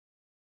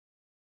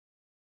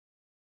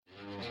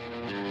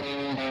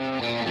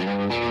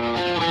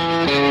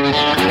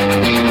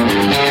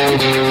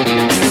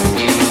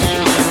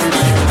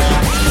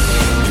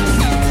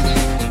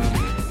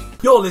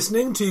You're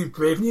listening to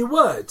Brave New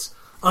Words.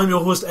 I'm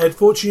your host Ed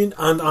Fortune,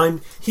 and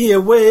I'm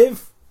here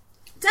with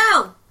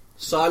Del,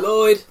 Cy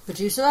Lloyd,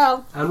 producer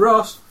Al, and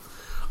Ross.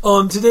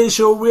 On today's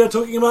show, we are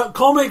talking about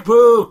comic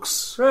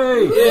books.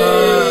 Hooray!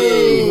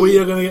 Yay! We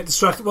are going to get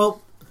distracted.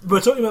 Well, we're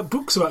talking about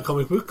books about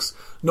comic books,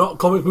 not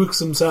comic books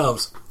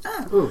themselves.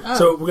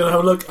 So we're going to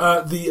have a look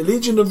at the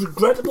Legion of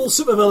Regrettable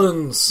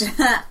Supervillains.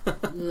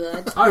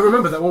 I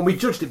remember that one. We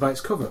judged it by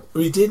its cover.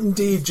 We did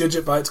indeed judge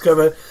it by its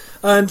cover.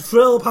 And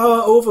Thrill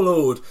Power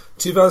Overload,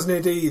 2000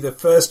 AD, the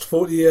first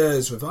 40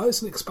 years,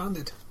 revised and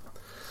expanded.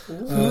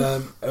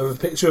 A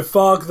picture of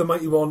Farg, the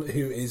Mighty One,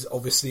 who is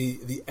obviously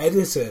the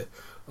editor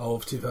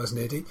of 2000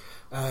 AD.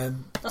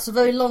 That's a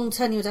very long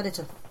tenured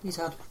editor he's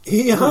had.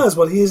 He has,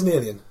 well, he is an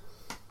alien.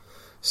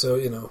 So,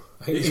 you know.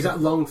 I think Is that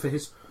long for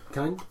his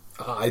kind?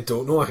 I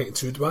don't know, I think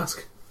it's rude to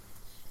ask.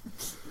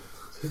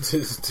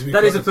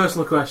 That is a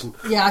personal question.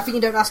 Yeah, I think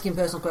you don't ask him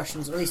personal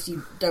questions, or at least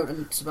you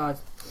don't survive.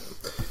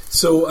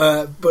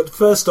 So, but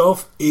first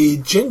off, a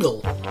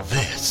jingle.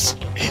 This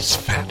is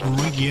Fat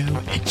Radio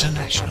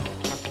International.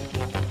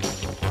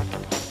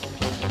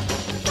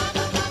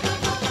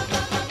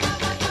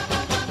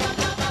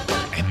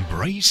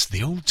 Embrace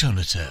the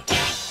alternative.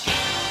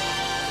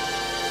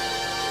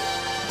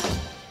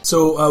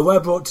 So, we're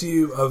brought to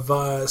you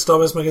via Star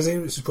Wars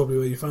Magazine, which is probably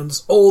where you found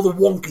us, or the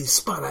Wonky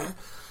Spanner.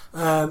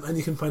 And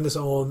you can find us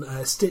on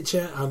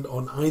Stitcher and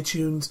on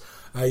iTunes.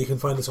 You can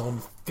find us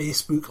on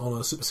Facebook, on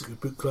our Super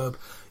Secret Book Club.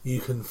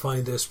 You can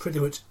find us pretty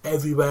much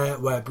everywhere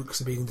where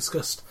books are being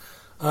discussed.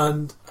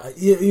 And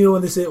you know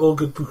when they say all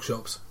good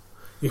bookshops,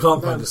 you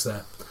can't find us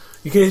there.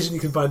 Occasionally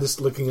you can find us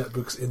looking at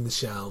books in the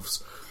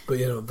shelves, but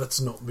you know that's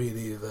not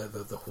really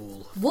the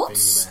whole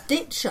What's thing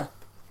there. Stitcher?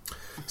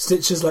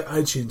 Stitcher's like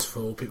iTunes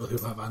for people who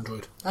have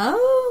Android.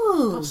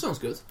 Oh, that sounds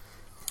good.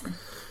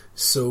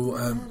 So,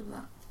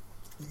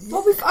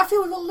 well, I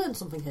feel we've all learned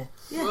something here.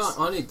 Yes. Well,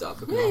 I need that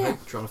because I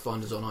hate trying to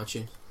find us on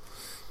iTunes.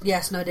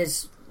 Yes, no, it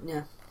is.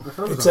 Yeah. It's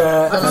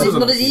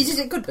not as easy as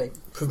it could be.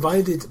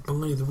 Provided by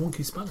the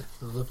Wonky Spanner.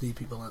 The lovely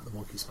people at the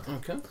Wonky Spanner.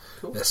 Okay,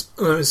 cool. Yes,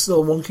 it's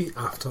still wonky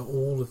after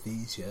all of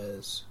these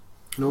years.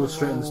 No one's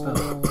straight in the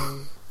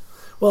spanner.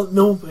 Well,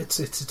 no, it's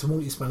a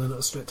Wonky Spanner, not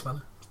a straight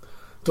spanner.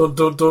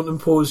 Don't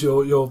impose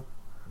your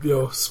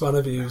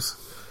spanner views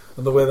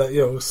and the way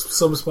that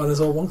some spanners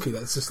are wonky.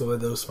 That's just the way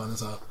those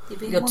spanners are.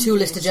 Your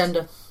two-list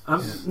agenda.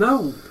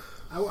 No,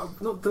 I'm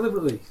not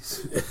deliberately.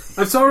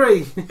 I'm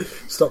sorry.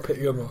 Stop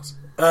picking on Ross.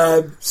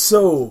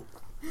 So,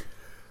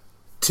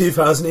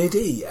 2000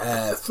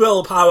 AD,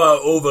 Thrill Power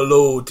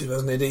Overload,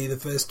 2000 AD, the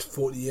first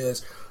 40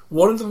 years.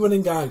 One of the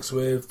running gags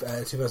with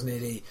 2000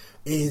 AD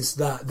is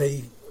that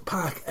they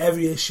pack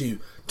every issue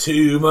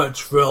too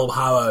much thrill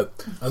power,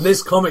 and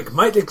this comic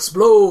might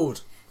explode.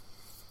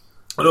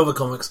 And other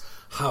comics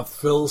have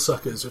thrill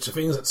suckers, which are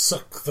things that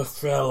suck the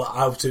thrill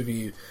out of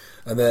you,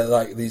 and they're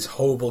like these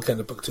horrible kind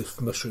of bucktooth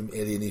mushroom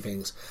alien-y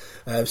things.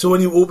 So when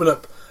you open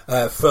up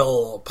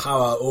Thrill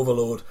Power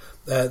Overload,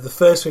 the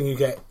first thing you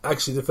get,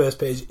 actually the first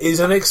page, is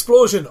an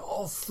explosion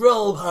of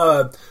thrill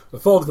power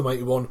with Fog the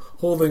Mighty One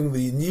holding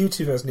the new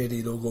 2000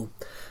 AD logo,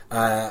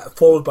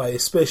 followed by a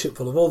spaceship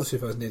full of all the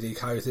 2000 AD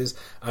characters,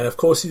 and of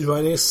course he's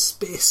riding a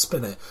space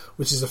spinner,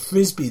 which is a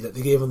frisbee that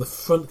they gave on the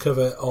front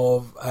cover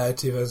of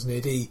 2000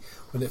 AD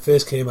when it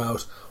first came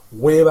out,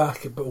 way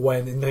back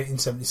when in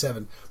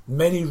 1977.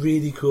 Many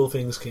really cool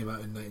things came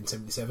out in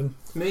 1977.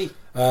 Me.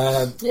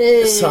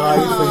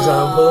 Side, for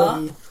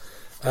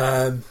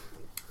example.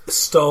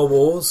 Star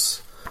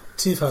Wars,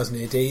 2000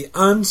 AD,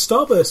 and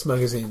Starburst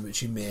magazine,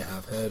 which you may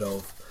have heard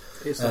of.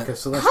 It's like a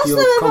celestial Has there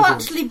ever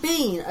compliment. actually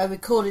been a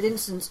recorded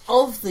instance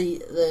of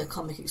the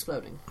comic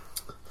exploding?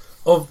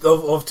 Of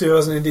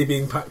 2000 AD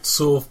being packed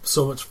so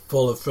much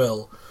full of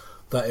thrill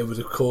that it would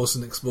have caused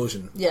an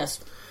explosion. Yes.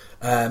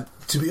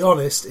 To be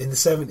honest, in the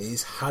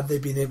 70s, had they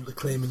been able to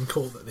claim in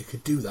court that they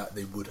could do that,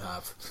 they would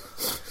have.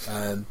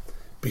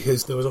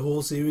 Because there was a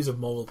whole series of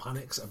moral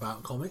panics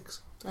about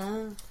comics.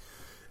 They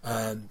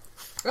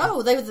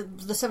were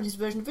the 70s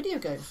version of video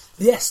games.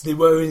 Yes, they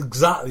were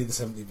exactly the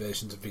 70s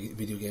versions of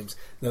video games.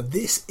 Now,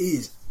 this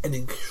is an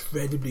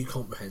incredibly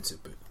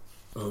comprehensive book.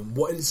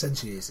 What it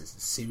essentially is a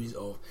series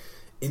of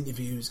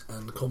interviews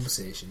and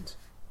conversations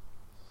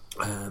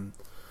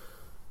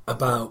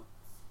about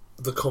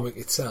the comic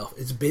itself.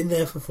 It's been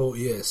there for 40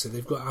 years, so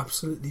they've got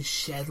absolutely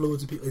shed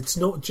loads of people. It's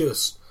not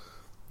just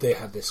they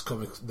had this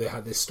comic, they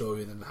had this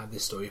story, then they had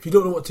this story. If you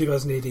don't know what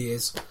 2000 AD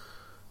is,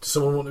 does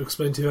someone want to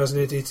explain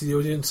 2000 AD to the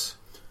audience?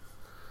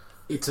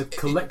 It's a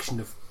collection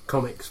of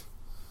comics.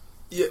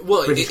 Yeah,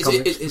 well, British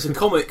it's a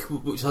comic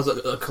which has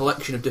a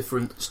collection of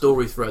different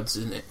story threads,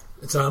 isn't it?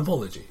 It's an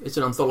anthology. It's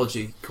an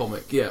anthology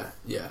comic, yeah.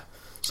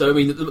 So, I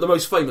mean, the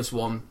most famous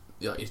one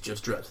is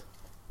Judge Dredd.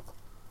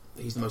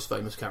 He's the most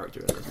famous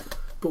character in it.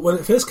 But when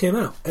it first came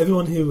out,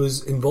 everyone who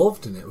was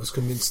involved in it was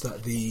convinced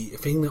that the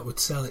thing that would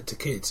sell it to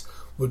kids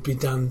would be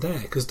Dan Dare,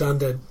 because Dan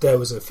Dare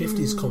was a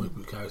 50s comic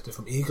book character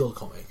from Eagle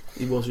Comic.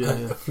 He was, yeah.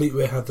 And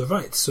Fleetway had the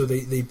rights, so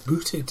they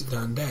booted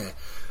Dan Dare,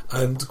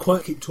 and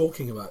quite keep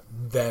talking about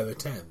their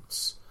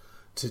attempts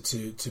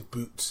to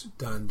boot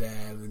Dan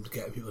Dare and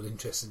get people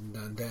interested in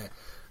Dan Dare,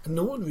 and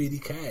no one really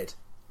cared,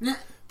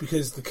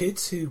 because the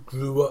kids who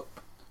grew up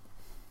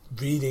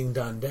reading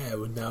Dan Dare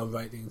were now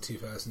writing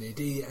 2000 AD,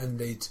 and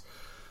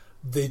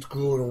they'd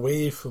grown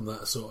away from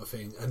that sort of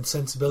thing, and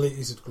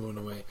sensibilities had grown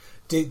away.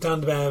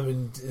 Dan Dare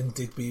and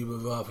Digby were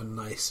rather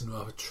nice and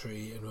rather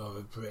tree and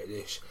rather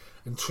British,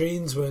 and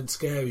trains weren't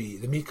scary.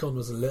 The Mekong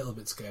was a little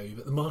bit scary,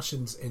 but the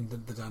Martians in the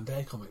Dan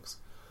Dare comics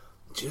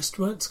just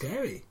weren't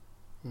scary.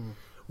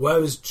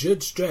 Whereas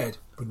Judge Dredd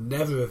would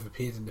never have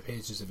appeared in the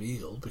pages of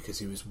Eagle because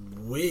he was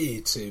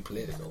way too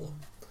political.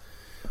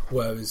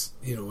 Whereas,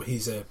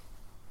 he's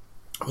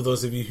for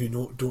those of you who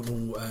don't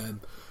know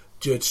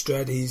Judge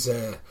Dredd, he's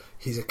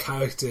a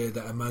character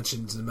that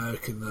imagines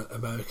America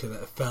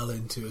that fell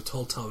into a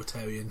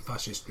totalitarian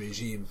fascist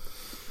regime,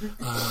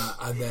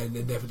 and then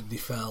inevitably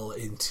fell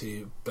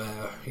into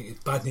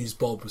Bad News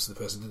Bob was the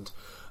president,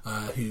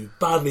 who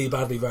badly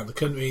ran the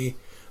country,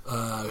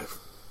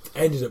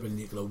 ended up in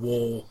nuclear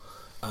war,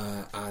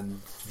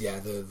 and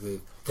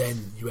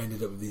then you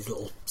ended up with these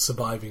little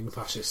surviving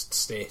fascist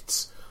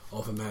states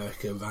of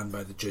America ran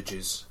by the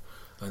judges,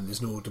 and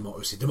there's no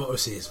democracy.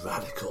 Democracy is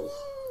radical.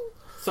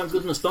 Thank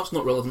goodness that's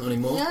not relevant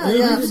anymore.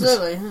 Yeah,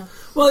 absolutely. Yeah.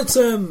 Well, it's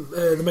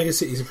the mega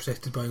cities are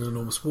protected by an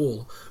enormous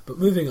wall. But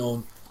moving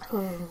on.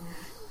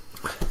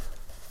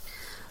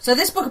 So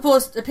this book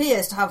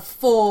appears to have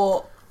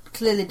 4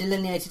 clearly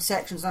delineated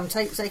sections. I'm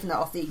taking that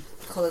off the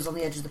colours on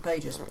the edges of the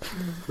pages.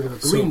 We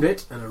have a green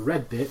bit and a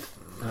red bit.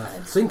 I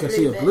think I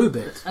see a blue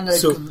bit. And a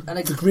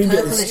the green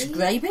bit purplish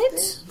grey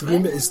bit? The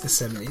green bit is the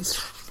 70s.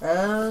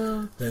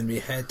 Oh. Then we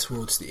head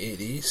towards the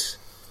 80s.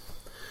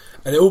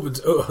 And it opens,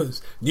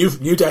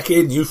 new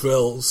decade, new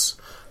thrills.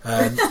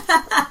 Of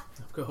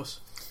course.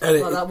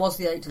 And Well, that was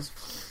the 80s.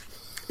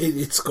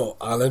 It's got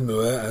Alan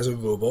Moore as a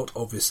robot,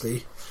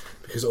 obviously,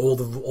 because all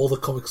the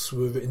comics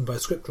were written by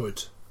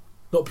scriptroids.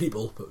 Not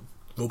people, but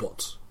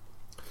robots.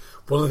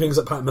 One of the things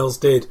that Pat Mills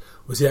did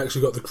was he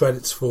actually got the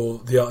credits for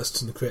the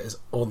artists and the creators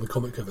on the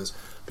comic covers,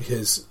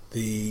 because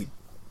the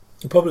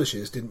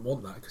publishers didn't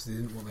want that, because they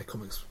didn't want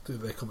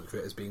their comic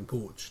creators being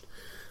poached.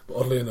 But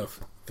oddly enough,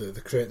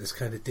 the creators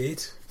kind of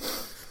did,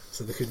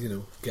 so they could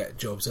get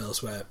jobs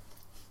elsewhere.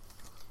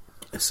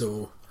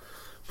 So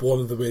one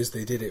of the ways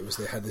they did it was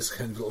they had this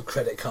kind of little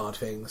credit card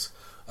things,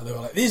 and they were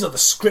like, these are the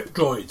script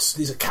droids,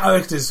 these are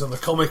characters from the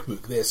comic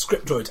book, they're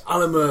script droids.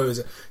 Alan Moore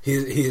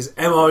he is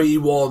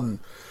MRE1,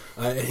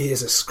 he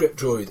is a script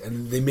droid,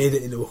 and they made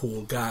it into a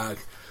whole gag.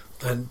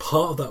 And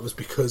part of that was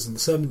because in the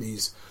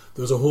 70s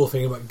there was a whole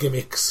thing about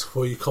gimmicks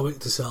for your comic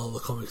to sell the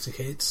comic to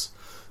kids.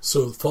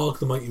 So Thorg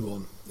the Mighty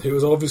One, who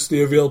was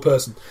obviously a real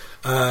person,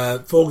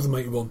 Thorg the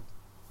Mighty One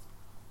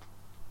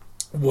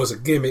was a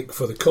gimmick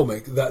for the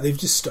comic that they've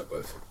just stuck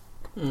with.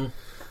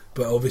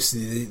 But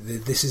obviously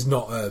this is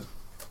not a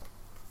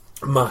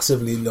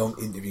massively long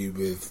interview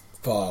with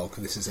Thorg.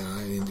 This is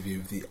an interview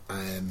with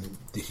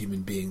the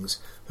human beings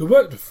who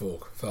worked with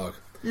Thorg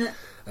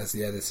as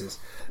the editors.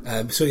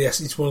 So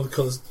yes, each one of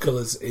the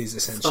colours is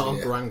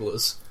essentially Thorg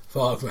Wranglers.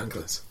 Thorg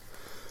Wranglers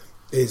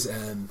is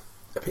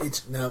a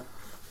page. Now,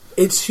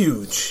 it's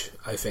huge,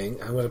 I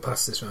think. I'm going to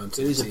pass this round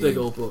to It is a big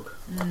old book.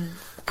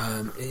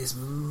 It is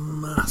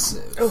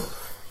massive. Look,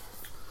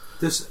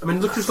 just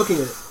looking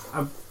at it,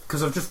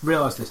 because I've just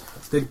realised this.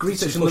 The green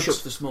section push looks...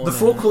 up the small The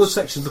 4 names. coloured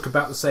sections look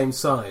about the same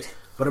size,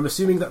 but I'm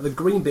assuming that the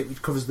green bit,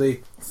 which covers the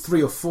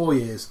 3 or 4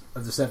 years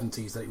of the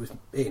 70s that it was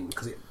in,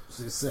 because it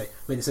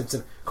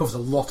covers a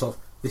lot of...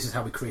 This is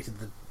how we created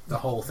the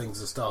whole thing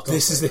as a start.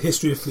 This is the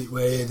history of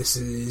Fleetway. This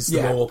is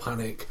the moral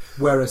panic.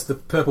 Whereas the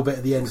purple bit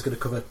at the end is going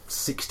to cover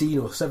 16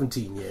 or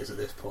 17 years at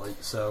this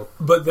point. So,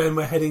 but then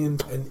we're heading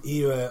into an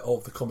era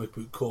of the comic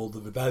book called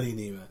the Rebellion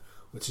era,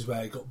 which is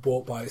where it got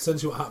bought by.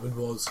 Essentially, what happened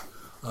was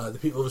the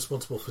people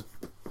responsible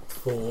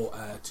for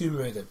Tomb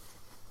Raider,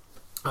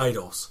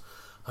 Eidos,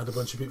 had a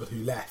bunch of people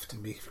who left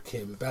and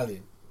became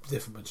Rebellion.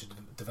 Different bunch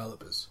of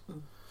developers.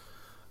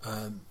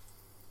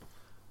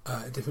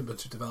 A different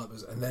bunch of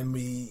developers, and then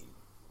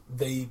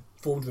they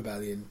formed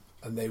Rebellion,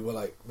 and they were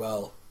like,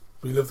 well,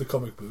 we love the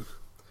comic book,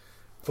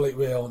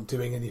 Fleetway aren't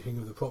doing anything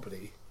with the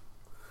property.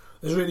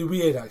 It was really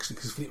weird, actually,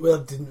 because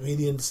Fleetway didn't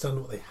really understand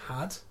what they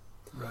had.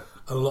 right.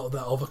 And a lot of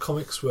their other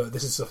comics were,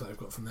 this is stuff that I've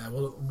got from there, a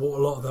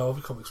lot of their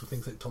other comics were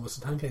things like Thomas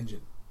the Tank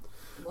Engine,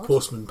 What?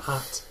 Postman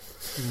Pat.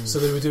 So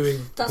they were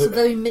doing... That's a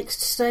very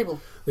mixed stable.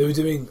 They were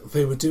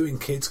doing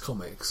kids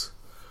comics,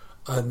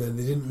 and then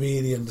they didn't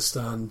really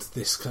understand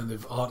this kind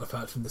of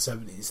artifact from the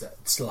 70s that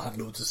still had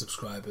loads of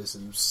subscribers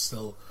and was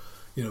still,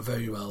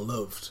 very well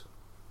loved.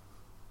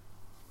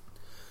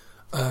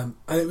 And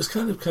it was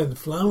kind of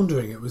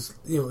floundering. It was,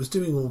 it was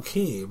doing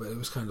okay, but it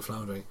was kind of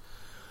floundering.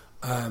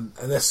 And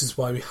this is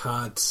why we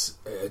had,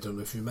 I don't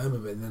know if you remember,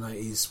 but in the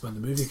 90s when the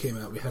movie came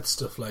out, we had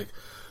stuff like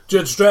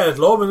Judge Dredd,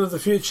 Lawman of the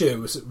Future,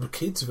 was a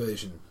kids'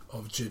 version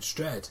of Judge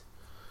Dredd.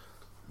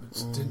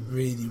 which didn't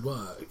really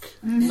work.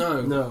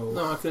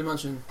 No, I can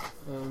imagine.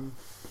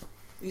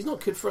 He's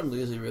not kid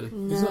friendly, is he? Really?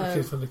 No. He's not a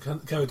kid-friendly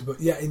character, but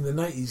yeah, in the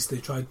 90s they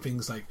tried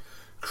things like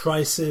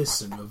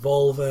Crisis and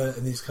Revolver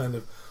and these kind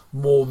of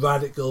more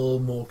radical,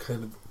 more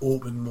kind of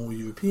open, more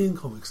European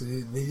comics.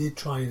 They did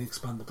try and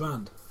expand the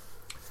brand.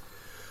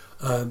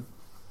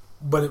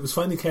 When it was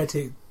finally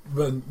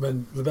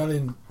when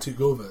Rebellion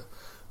took over,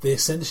 they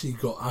essentially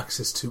got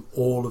access to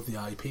all of the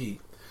IP,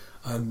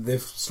 and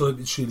they've slowly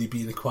but surely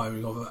been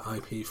acquiring other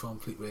IP from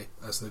Fleetway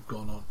as they've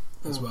gone on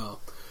as well.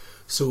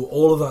 So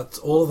all of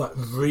that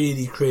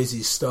really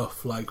crazy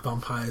stuff, like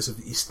Vampires of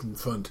the Eastern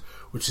Front,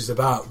 which is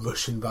about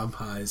Russian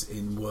vampires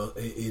in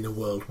a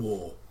world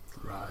war,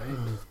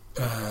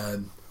 Right.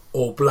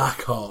 or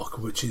Black Hawk,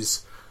 which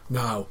is,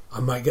 now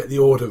I might get the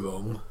order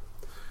wrong.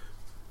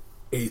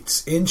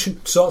 It's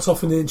ancient. Starts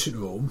off in ancient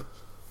Rome.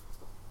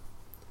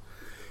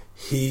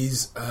 He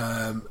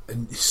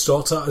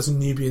starts out as a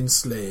Nubian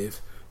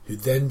slave, who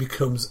then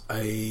becomes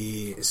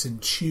a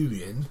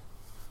centurion,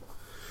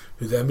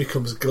 who then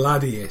becomes a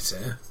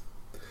gladiator,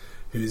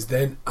 who is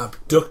then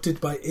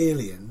abducted by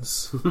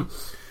aliens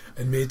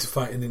and made to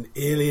fight in an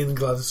alien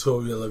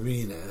gladiatorial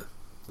arena,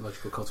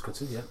 Logical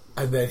consequences, yeah.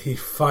 and then he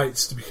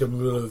fights to become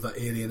ruler of that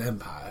alien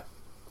empire.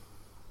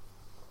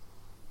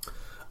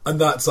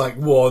 And that's like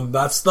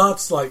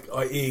that's like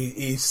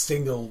a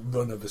single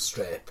run of a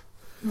strip.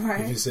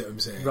 Right. If you see what I'm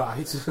saying.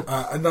 Right.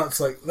 And that's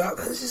like that.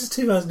 This is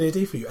 2000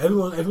 AD for you.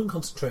 Everyone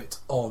concentrates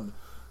on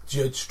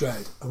Judge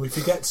Dredd, and we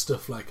forget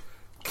stuff like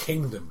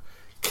Kingdom.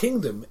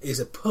 Kingdom is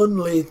a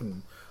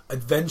pun-laden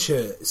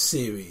adventure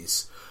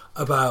series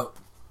about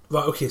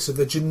so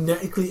they're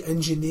genetically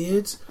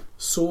engineered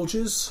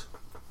soldiers,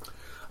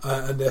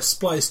 and they're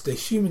spliced. They're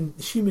human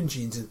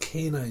genes and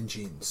canine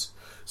genes.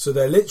 So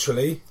they're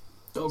literally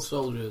Dog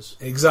soldiers.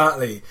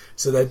 exactly.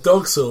 So they're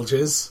dog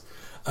soldiers.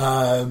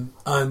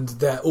 And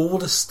their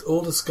oldest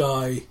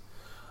guy,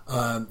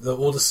 the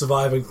oldest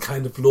surviving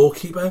kind of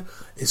lawkeeper,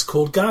 is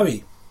called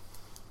Gary.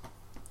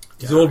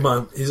 He's an old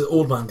man. He's an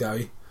old man,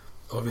 Gary.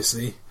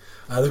 Obviously,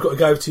 they've got a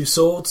guy with two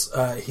swords.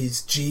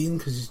 He's Gene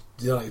because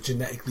he's like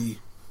genetically.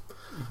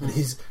 And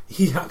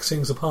he hacks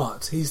things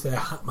apart. He's their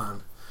Hat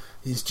Man.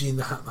 He's Gene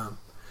the Hat Man.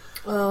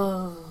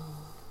 Oh.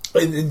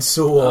 And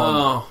so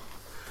on.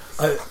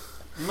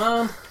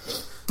 Man.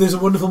 There's a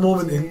wonderful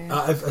moment in.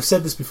 I've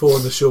said this before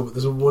on the show, but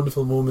there's a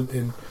wonderful moment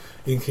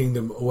in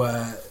Kingdom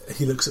where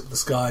he looks up at the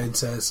sky and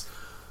says,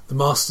 "The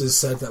Masters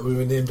said that we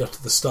were named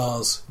after the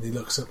stars." And he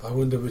looks up. I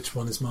wonder which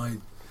one is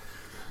mine.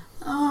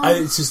 Oh.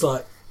 And it's just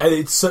like, and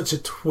it's such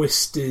a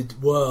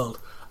twisted world.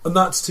 And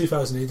that's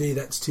 2000 AD.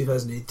 That's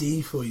 2000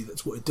 AD for you.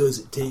 That's what it does.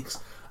 It takes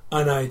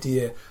an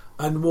idea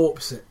and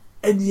warps it.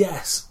 And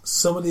yes,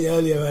 some of the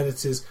earlier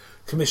editors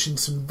commissioned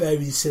some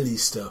very silly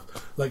stuff,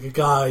 like a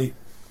guy.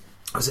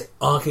 Was it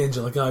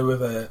Archangel, a guy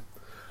with a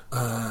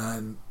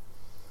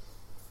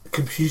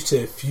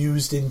computer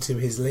fused into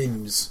his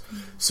limbs,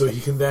 so he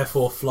can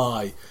therefore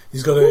fly.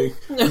 He's got a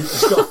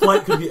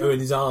flight computer in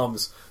his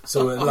arms,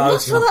 so it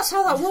allows him. That's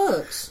how that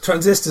works.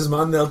 Transistors,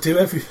 man, they'll do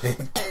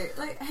everything.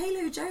 Like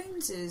Halo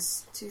Jones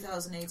is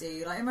 2000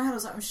 AD. Like in my head, I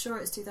was like, I'm sure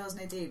it's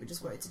 2000 AD, but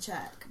just wanted to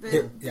check. But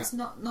it's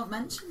not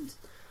mentioned.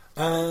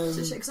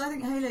 Because I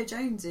think Halo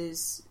Jones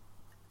is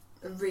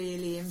a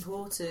really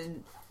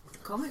important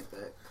comic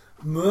book.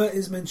 Moore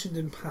is mentioned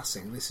in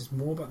passing. This is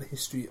more about the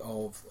history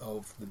of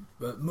the.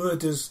 But Moore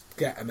does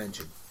get a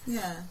mention.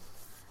 Yeah,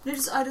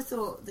 I'd have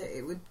thought that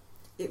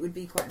it would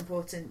be quite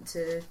important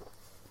to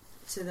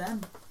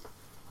them.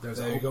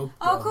 There you go.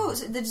 Oh, cool.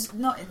 So they're just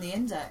not in the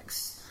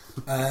index.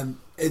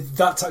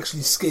 That's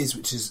actually Skiz,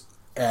 which is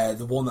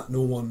the one that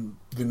no one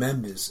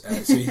remembers.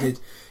 So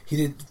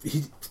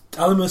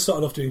Alan Moore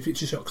started off doing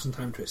Future Shocks and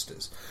Time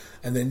Twisters,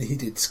 and then he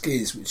did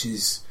Skiz, which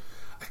is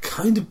a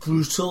kind of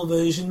brutal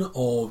version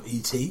of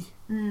E.T.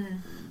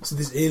 So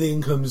this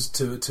alien comes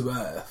to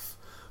Earth,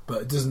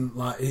 but it doesn't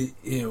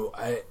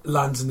it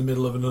lands in the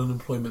middle of an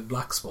unemployment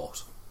black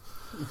spot,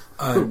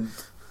 and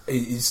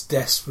it is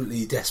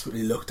desperately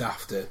looked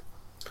after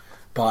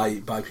by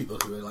people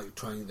who are like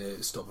trying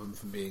to stop them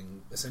from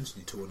being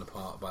essentially torn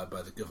apart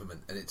by the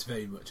government, and it's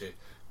very much a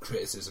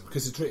criticism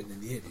because it's written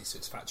in the 80s, so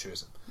it's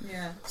Thatcherism.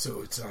 Yeah.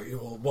 So it's like,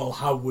 well,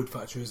 how would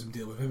Thatcherism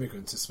deal with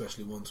immigrants,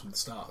 especially ones from the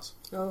stars?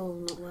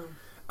 Oh, not well.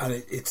 And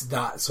it's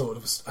that sort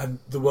of, and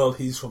the world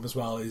he's from as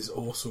well is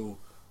also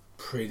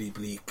pretty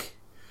bleak.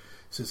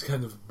 So it's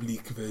kind of a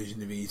bleak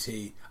version of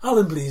E.T.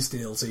 Alan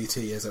Bleasdale's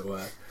E.T., as it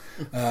were.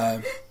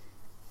 And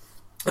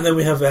then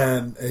we have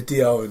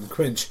DR and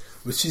Quinch,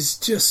 which is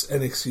just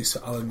an excuse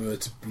for Alan Moore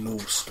to blow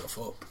stuff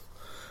up.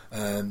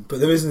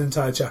 But there is an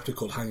entire chapter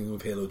called Hanging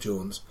with Halo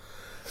Jones.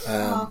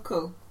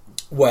 Cool.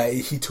 Where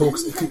he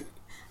talks...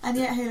 And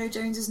yet Halo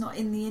Jones is not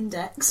in the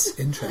index.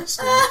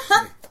 Interesting,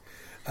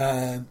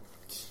 actually.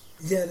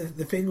 Yeah,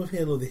 the thing with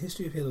Halo, the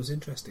history of Halo is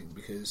interesting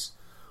because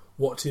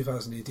what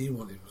 2000 AD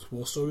wanted was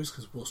war stories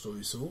because war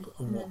stories sold,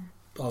 and what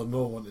Alan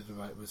Moore wanted to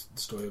write was the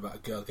story about a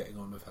girl getting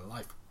on with her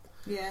life.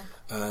 Yeah.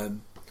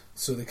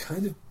 So they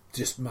kind of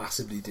just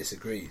massively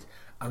disagreed,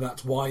 and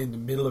that's why in the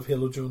middle of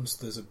Halo Jones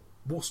there's a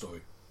war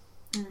story.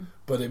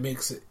 but it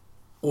makes it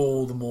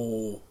all the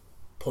more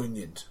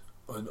poignant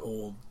and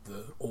all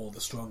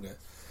the stronger.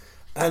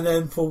 And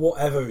then for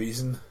whatever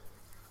reason,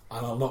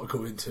 and I'll not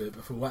go into it,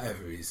 but for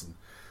whatever reason,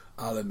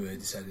 Alan Moore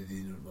decided he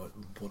didn't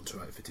want to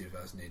write for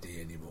 2000 AD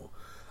anymore.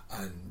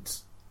 And,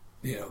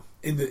 you know,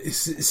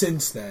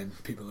 since then,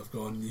 people have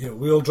gone, you know,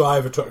 we'll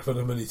drive a truck full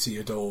of money to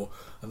your door,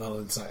 and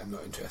Alan's like, I'm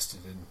not interested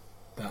in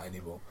that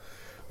anymore.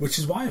 Which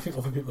is why I think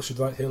other people should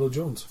write Halo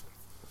Jones.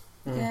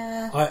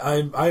 Yeah.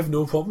 I have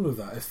no problem with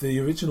that. If the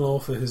original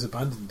author has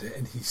abandoned it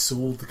and he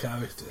sold the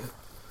character,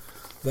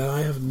 then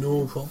I have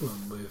no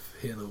problem with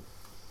Halo.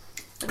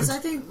 Because I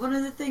think one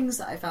of the things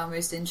that I found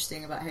most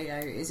interesting about Halo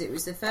is it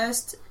was the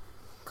first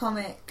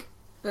comic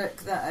book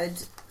that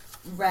I'd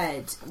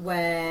read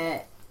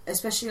where,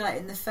 especially like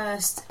in the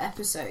first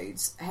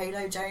episodes,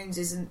 Halo Jones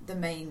isn't the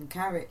main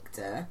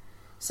character.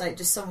 It's like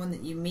just someone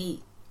that you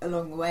meet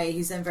along the way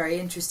who's then very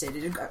interesting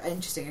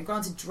and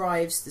granted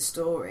drives the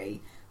story,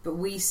 but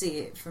we see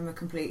it from a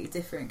completely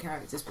different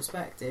character's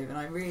perspective, and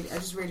I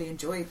just really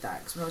enjoyed that,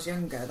 because when I was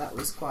younger that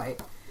was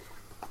quite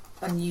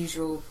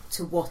unusual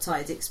to what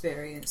I'd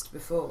experienced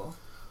before.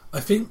 I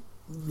think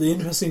the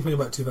interesting thing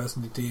about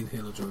 2000 AD and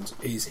Halo Jones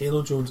is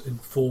Halo Jones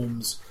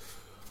informs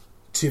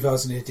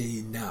 2000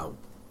 AD now.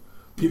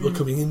 People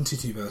coming into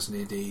 2000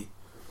 AD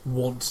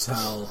want to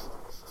tell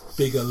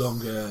bigger,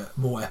 longer,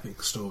 more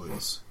epic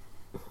stories.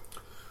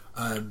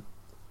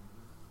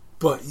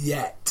 But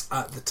yet,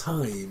 at the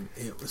time,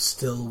 it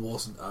still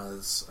wasn't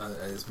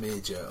as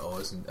major or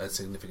as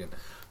significant.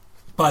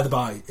 By the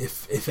by,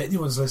 if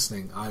anyone's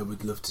listening, I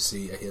would love to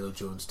see a Halo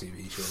Jones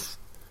TV show.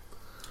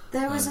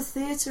 There was a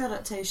theatre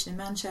adaptation in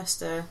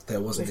Manchester. There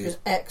was Which indeed. was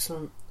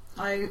excellent.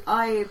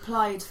 I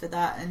applied for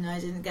that and I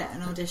didn't get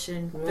an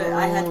audition, but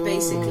I had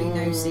basically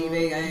no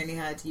CV. I only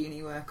had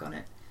uni work on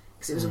it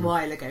because it was a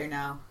while ago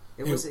now.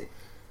 It was.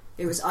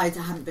 I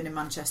hadn't been in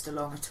Manchester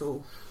long at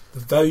all. The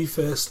very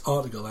first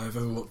article I ever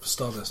wrote for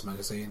Stardust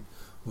magazine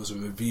was a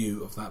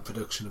review of that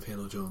production of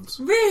Halo Jones.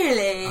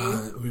 Really?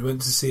 We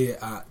went to see it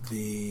at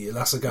the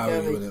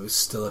Lasagari when it was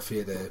still a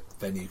theatre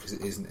venue, because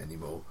it isn't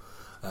anymore.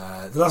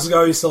 The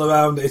Lasagari is still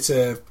around. It's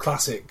a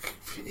classic,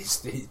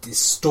 it's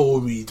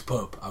storied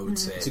pub, I would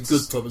say. It's a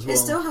good pub as well. It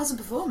still has a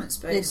performance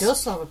space. It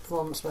does have a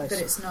performance space. But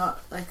it's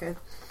not like a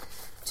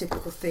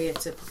typical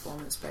theatre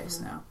performance space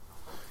now.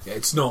 Yeah,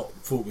 it's not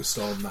focused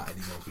on that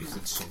anymore because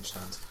it's changed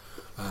hands.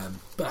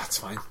 But that's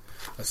fine.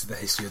 That's the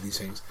history of these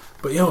things.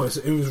 But, you know,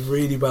 it was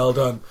really well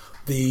done.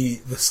 The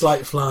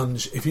slight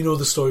flange, if you know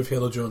the story of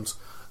Halo Jones,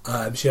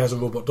 she has a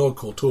robot dog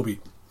called Toby.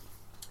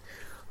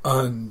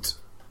 And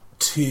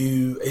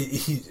he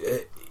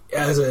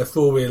as a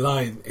throwaway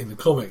line in the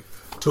comic,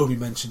 Toby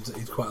mentions that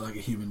he'd quite like a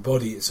human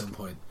body at some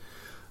point.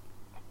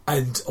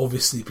 And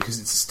obviously, because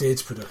it's a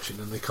stage production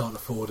and they can't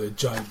afford a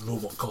giant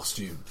robot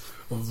costume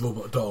or a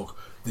robot dog,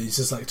 he's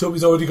just like,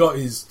 Toby's already got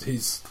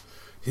his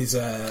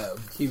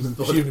human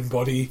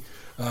body,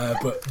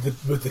 but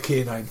with the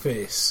canine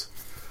face,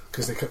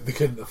 because they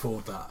couldn't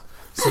afford that.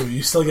 So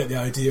you still get the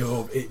idea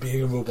of it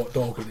being a robot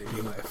dog and it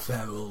being like a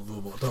feral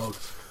robot dog,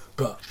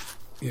 but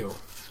you know,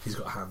 he's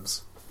got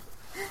hands,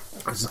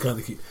 which is kind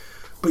of cute.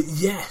 But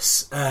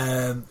yes,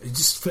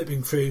 just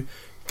flipping through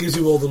gives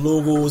you all the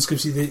logos,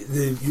 gives you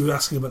the you were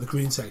asking about the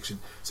green section,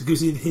 so it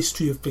gives you the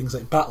history of things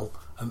like battle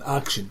and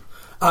action.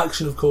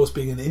 Action, of course,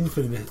 being an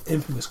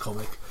infamous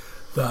comic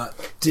that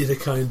did a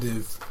kind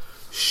of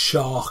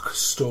shark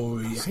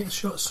story. I think it's a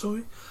shark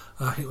story.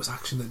 I think it was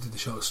Action that did the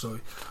shark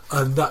story,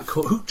 and that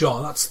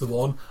Hookjaw, that's the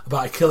one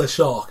about a killer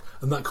shark,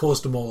 and that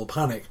caused a moral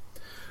panic.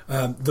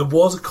 There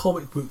was a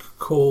comic book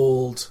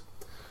called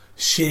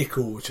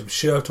Shaco, which I'm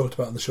sure I've talked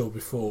about on the show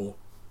before.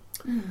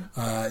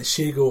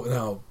 Shaco,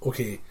 now,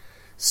 okay,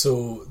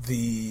 so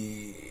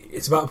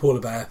it's about a polar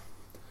bear.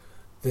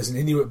 There's an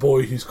Inuit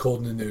boy who's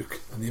called Nanook,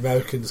 and the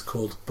American's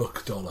called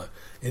Buck Dollar.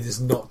 It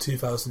is not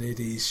 2000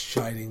 AD's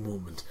shining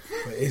moment,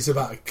 but it is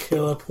about a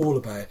killer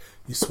polar bear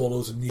who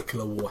swallows a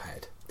nuclear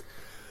warhead.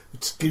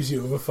 It gives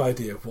you a rough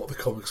idea of what the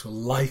comics were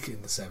like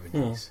in the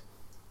 70s.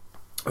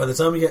 By the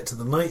time we get to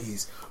the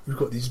 90s, we've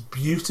got these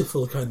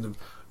beautiful kind of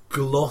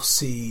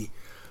glossy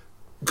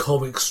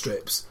comic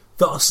strips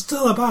that are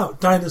still about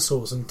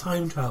dinosaurs and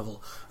time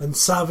travel and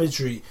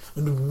savagery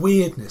and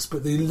weirdness,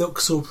 but they look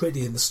so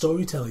pretty and the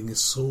storytelling is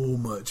so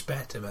much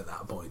better at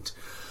that point.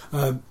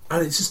 And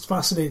it's just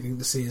fascinating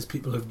to see as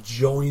people have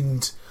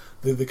joined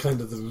the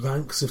kind of the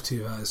ranks of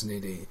 2000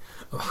 AD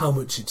of how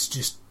much it's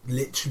just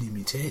literally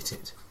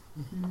mutated.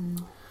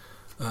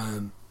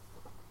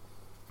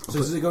 So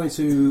does it go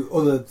into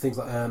other things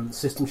like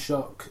System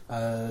Shock,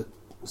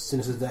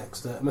 Sinister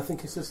Dexter? Am I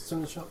thinking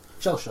System Shock?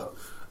 Shell Shock?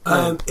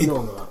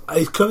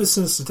 It covers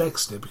Sinister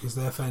Dexter because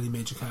they're fairly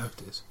major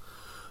characters.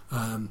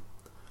 And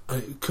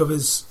it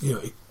covers, you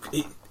know,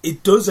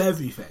 it does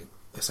everything,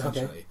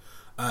 essentially.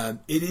 Okay.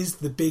 It is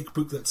the big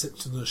book that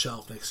sits on the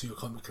shelf next to your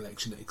comic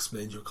collection that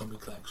explains your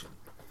comic collection.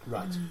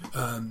 Right.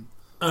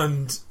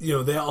 And, you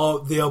know, they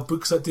are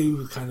books that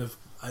do kind of,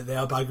 they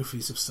are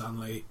biographies of Stan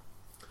Lee.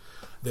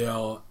 There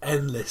are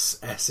endless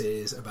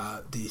essays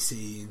about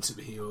DC and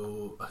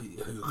superhero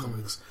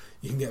comics.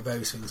 You can get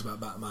various things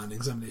about Batman,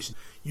 examination.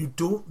 You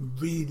don't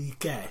really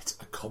get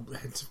a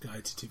comprehensive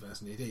guide to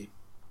 2000 AD.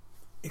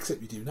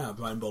 Except you do now.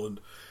 Brian Bolland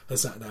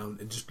has sat down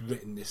and just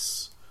written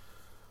this.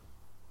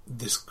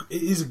 It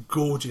is a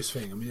gorgeous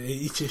thing. I mean,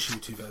 each issue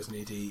 2000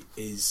 AD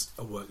is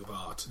a work of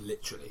art,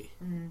 literally.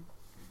 And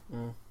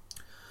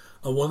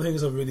one of the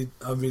things I really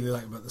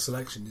like about the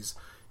selection is,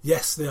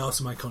 yes, there are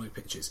some iconic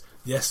pictures.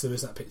 Yes, there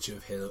is that picture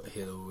of Halo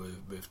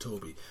with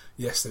Toby.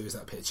 Yes, there is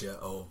that picture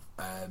of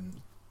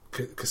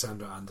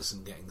Cassandra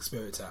Anderson getting the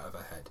spirits out of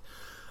her head.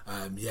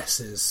 Yes,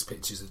 there's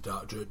pictures of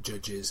Dark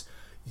Judges.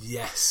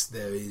 Yes,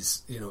 there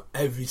is,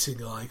 every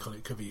single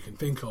iconic cover you can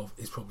think of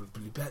is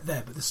probably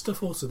there, but there's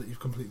stuff also that you've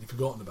completely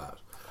forgotten about,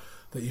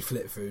 that you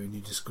flip through and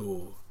you just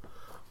go,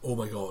 oh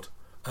my god.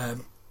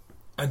 And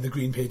the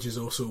green pages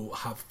also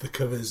have the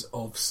covers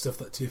of stuff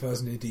that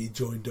 2000 AD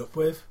joined up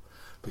with,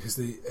 because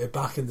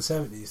back in the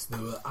 70s,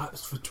 there were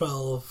apps for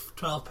 12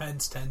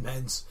 pence, 10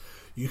 pence.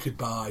 You could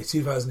buy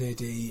 2000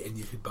 AD, and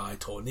you could buy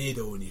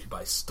Tornado, and you could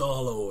buy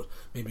Star-Lord.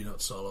 Maybe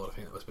not Star-Lord, I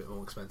think that was a bit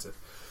more expensive.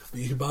 But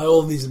you could buy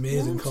all of these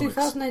amazing comics.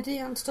 2000 AD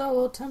and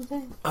Star-Lord,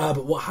 10p.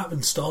 But what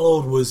happened,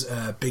 Star-Lord was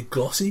big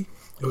glossy.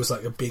 It was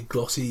like a big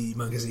glossy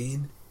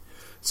magazine.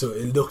 So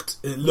it looked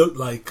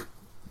like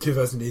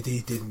 2000 AD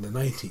did in the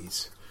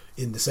 90s,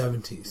 in the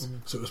 70s.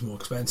 So it was more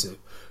expensive.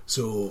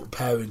 So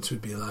parents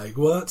would be like,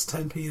 well, that's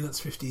 10p and that's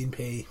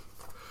 15p.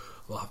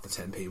 We'll have the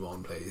 10p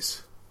one,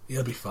 please.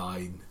 He'll be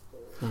fine.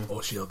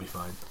 Or she'll be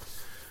fine.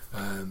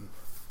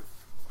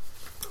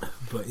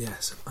 But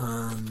yes,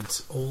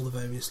 and all the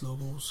various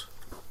logos.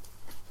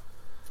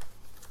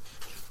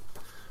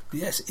 But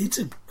yes, it's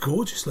a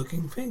gorgeous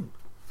looking thing.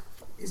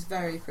 It's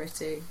very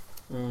pretty.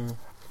 Do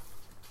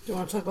you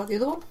want to talk about the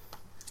other one?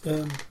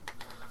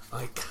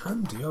 I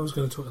can do. I was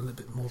going to talk a little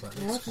bit more about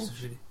this. Yeah, okay.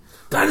 Really...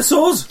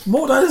 Dinosaurs!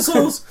 More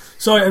dinosaurs!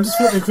 Sorry, I'm just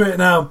flipping through it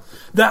now.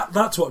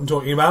 That's what I'm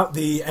talking about.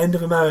 The end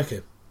of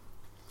America.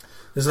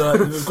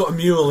 We've got a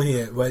mural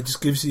here where it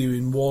just gives you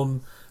in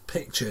one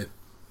picture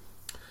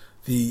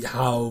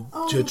how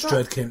Judge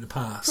Dredd came to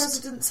pass.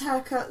 President's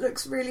haircut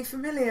looks really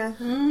familiar.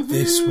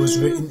 This was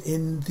written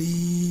in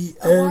the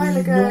while early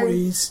ago.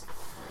 noughties.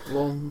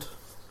 Blonde.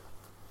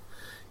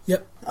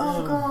 Yep.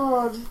 Oh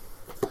god.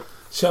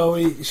 Shall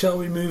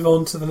we move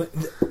on to the?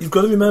 You've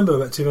got to remember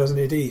about 2000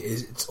 AD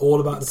is it's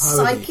all about the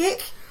parody.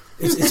 Psychic.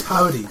 It's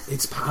parody.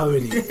 It's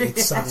parody.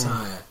 It's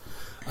satire.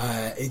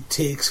 It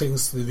takes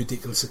things to the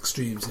ridiculous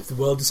extremes. If the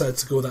world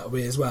decides to go that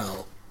way as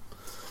well,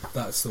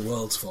 that's the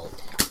world's fault.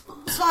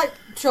 It's like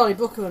Charlie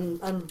Brooker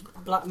and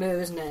Black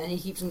Mirror, isn't it? And he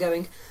keeps on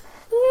going,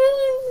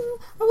 I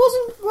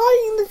wasn't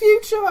writing the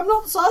future, I'm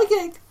not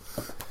psychic.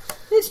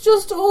 It's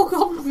just all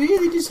gone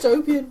really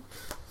dystopian.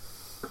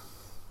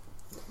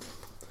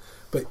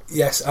 But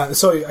yes,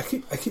 sorry, I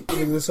keep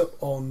bringing this up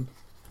on...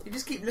 You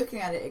just keep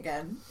looking at it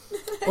again.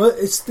 Well,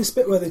 it's this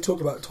bit where they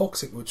talk about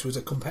Toxic, which was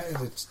a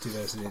competitor to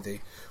 2000 AD,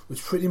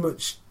 which pretty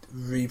much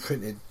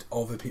reprinted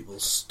other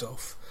people's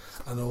stuff,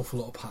 and an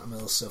awful lot of Pat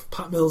Mills stuff.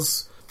 Pat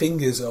Mills'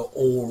 fingers are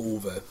all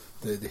over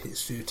the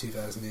history of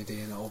 2000 AD,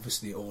 and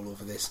obviously all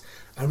over this.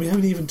 And we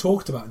haven't even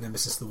talked about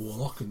Nemesis the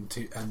Warlock and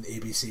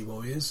ABC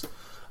Warriors,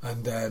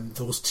 and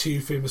those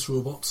two famous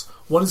robots.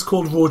 One is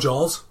called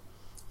Rojars,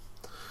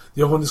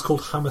 the other one is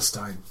called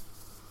Hammerstein.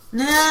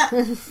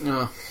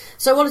 Nah.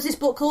 So what is this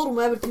book called, and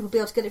where would people be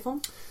able to get it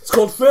from? It's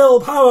called Thrill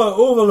Power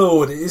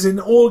Overload. It is in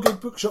all good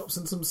bookshops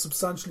and some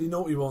substantially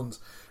naughty ones.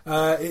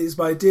 It is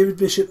by David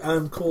Bishop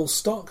and Cole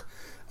Stock.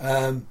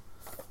 And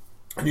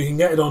you can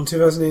get it on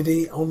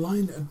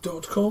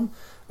 2000ADonline.com.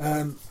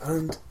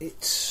 And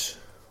it's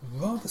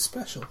rather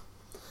special.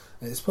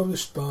 It's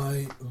published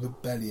by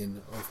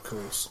Rebellion, of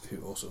course,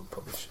 who also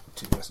published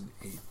 2000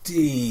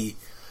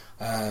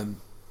 AD.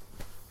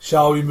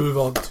 Shall we move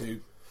on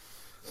to...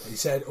 He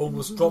said,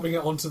 almost dropping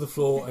it onto the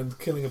floor and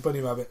killing a bunny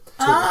rabbit.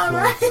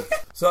 Right.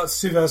 So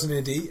that's 2000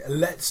 AD.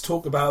 Let's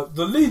talk about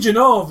the Legion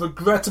of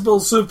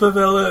Regrettable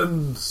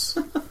Supervillains.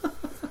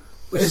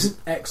 Which is an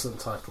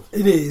excellent title.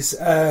 It is.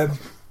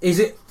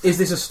 Is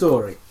this a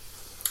story?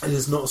 It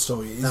is not a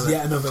story. It is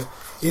yet another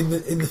in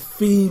the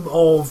theme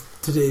of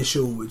today's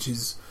show, which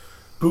is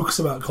books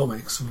about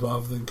comics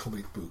rather than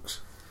comic books.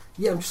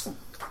 Yeah, I'm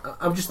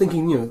just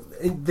thinking,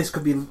 this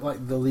could be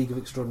like the League of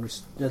Extraordinary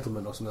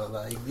Gentlemen or something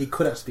like that. It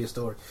could actually be a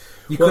story.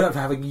 You could have to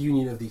have a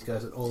union of these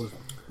guys at all.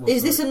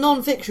 Is this a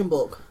non-fiction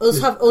book?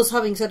 Us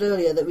having said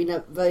earlier that we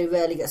very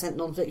rarely get sent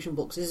non-fiction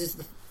books. Is this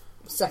the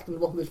second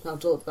one we've now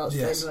talked about?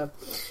 Yes.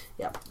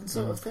 Yeah. And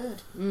sort of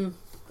third.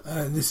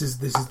 This is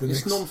the It's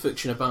next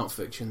non-fiction about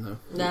fiction, though.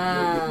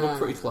 Nah. We're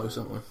pretty close,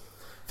 aren't we?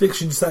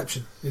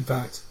 fictionception, in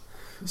fact.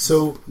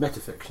 So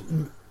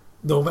Metafiction.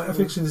 no,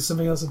 metafiction is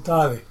something else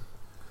entirely.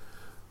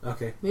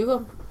 Okay. Move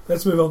on.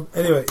 Let's move on.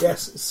 Anyway,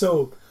 yes,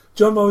 so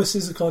John Morris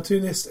is a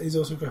cartoonist, he's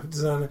also a graphic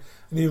designer,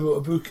 and he wrote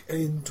a book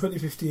in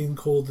 2015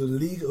 called The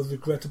League of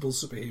Regrettable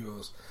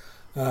Superheroes.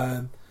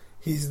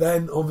 He's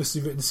then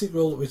obviously written a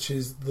sequel, which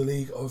is The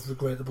League of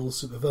Regrettable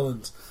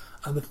Supervillains.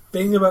 And the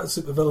thing about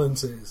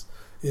supervillains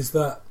is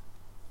that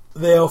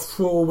they are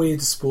throwaway,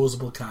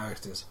 disposable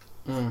characters.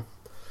 Mm.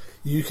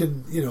 You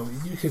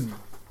can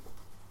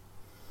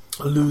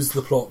lose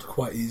the plot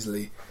quite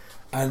easily.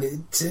 And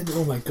it's in,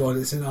 oh my god,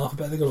 it's in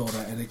alphabetical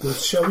order, and it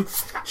goes,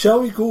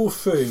 shall we go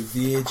through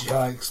the age,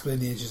 I explain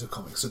the ages of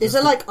comics. So Is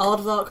there like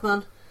Aardvark Man?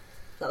 Is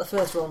that the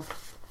first one?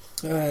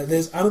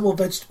 There's Animal,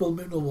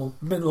 Vegetable,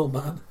 Mineral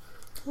Man.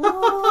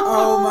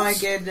 Oh my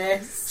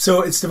goodness.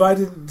 So it's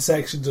divided into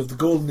sections of the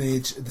Golden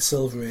Age, the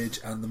Silver Age,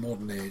 and the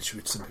Modern Age,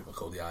 which some people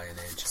call the Iron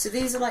Age. So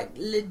these are like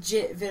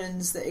legit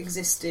villains that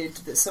existed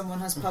that someone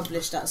has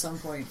published at some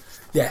point.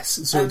 Yes,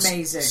 so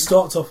amazing. It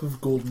starts off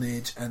with Golden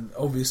Age, and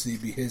obviously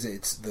because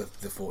it's the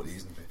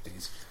 40s and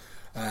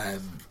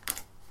 50s,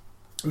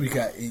 we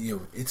get,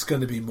 it's going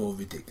to be more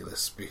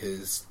ridiculous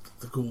because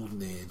the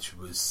Golden Age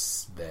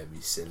was very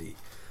silly,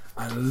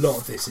 and a lot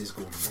of this is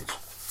Golden Age.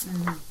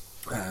 Mm-hmm.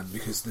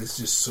 Because there's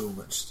just so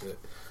much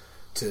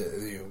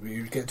to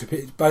we get to.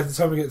 By the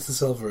time we get to the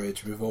Silver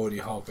Age, we've already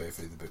halfway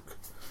through the book.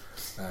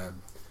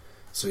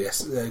 So yes,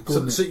 so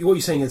what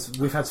you're saying is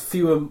we've had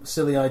fewer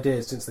silly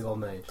ideas since the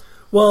Golden Age.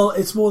 Well,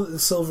 it's more that the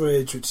Silver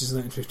Age, which is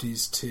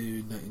 1950s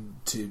to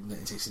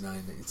 1969,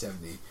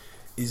 1970,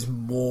 is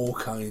more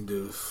kind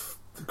of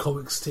the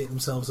comics take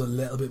themselves a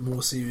little bit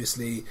more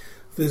seriously.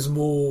 There's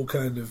more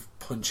kind of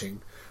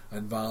punching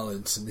and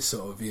violence, and this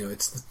sort of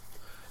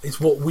it's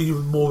what we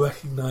would more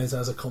recognise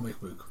as a comic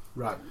book.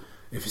 Right.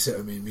 If you see what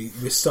I mean.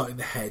 We're starting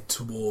to head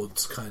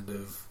towards kind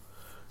of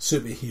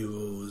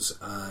superheroes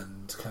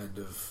and kind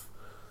of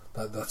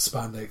that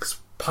spandex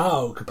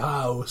pow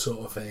kapow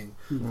sort of thing,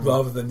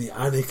 rather than the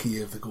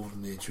anarchy of the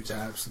Golden Age, which I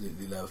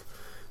absolutely love.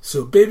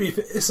 So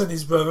Babyface and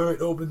his brother,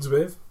 it opens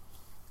with,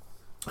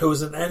 who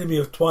was an enemy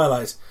of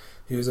Twilight,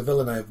 who was a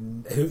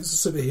villain who was a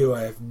superhero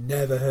I have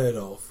never heard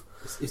of.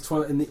 Is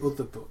Twilight in the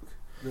other book?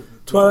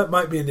 Twilight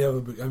might be in the other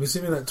book. I'm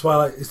assuming that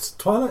it's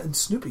Twilight and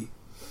Snoopy.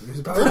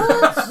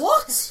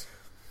 What?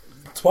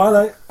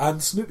 Twilight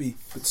and Snoopy,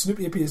 but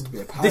Snoopy appears to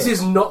be a pirate. This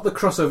is not the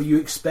crossover you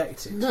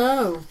expected.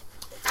 No.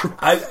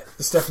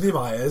 Stephanie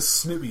Myers,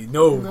 Snoopy.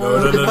 No.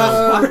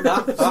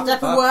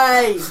 Step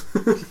away.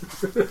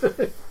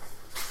 50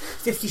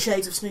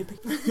 Shades of Snoopy.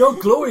 You're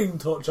glowing,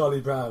 Charlie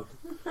Brown.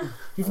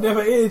 You've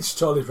never aged,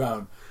 Charlie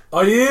Brown.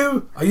 Are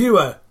you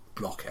a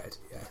blockhead?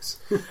 Yes.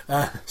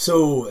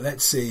 So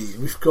let's see.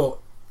 We've got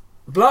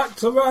Black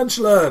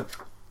Tarantula.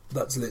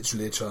 That's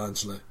literally a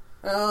tarantula.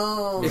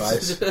 Oh.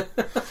 Right.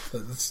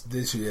 That's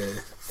literally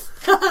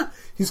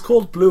He's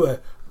called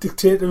Bluer,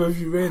 Dictator of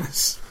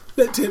Uranus.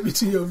 Take me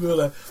to your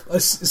ruler.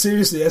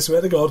 Seriously, I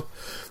swear to God,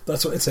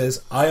 that's what it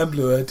says. I am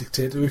Bluer,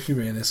 Dictator of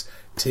Uranus.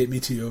 Take me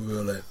to your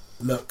ruler.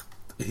 Look,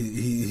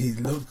 he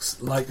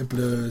looks like a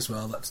Blur as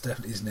well. That's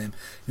definitely his name.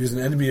 He was an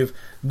enemy of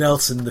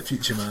Nelson, the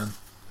Future Man.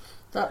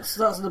 That's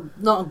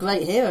not a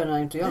great hero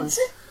name, to be honest.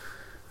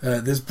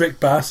 There's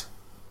Brickbat,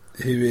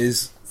 who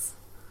is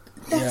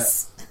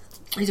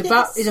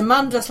He's a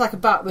man dressed like a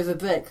bat with a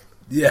brick.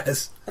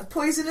 Yes. A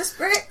poisonous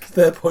brick?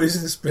 They're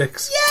poisonous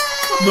bricks.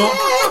 Yay!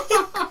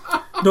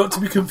 Not to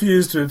be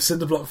confused with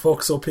Cinderblock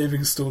Fox or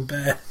Paving Stone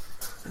Bear.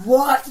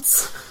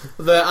 What?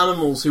 They're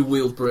animals who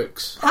wield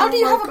bricks. How do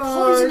you have a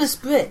poisonous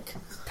brick?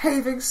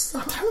 Paving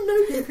stone. I don't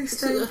know. Paving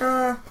stone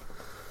bear.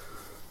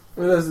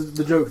 Well, there's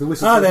the joke. The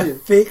whistle. They're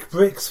fake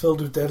bricks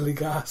filled with deadly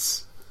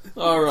gas.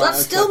 Alright. That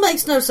still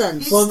makes no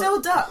sense. You still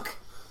duck.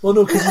 Well,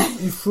 no,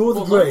 because you throw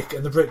the brick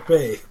and the brick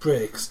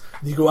breaks,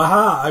 and you go,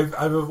 aha,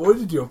 I've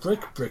avoided your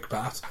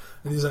brickbat.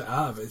 And he's like,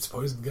 but it's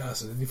poison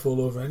gas, and then you fall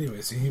over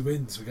anyway, so he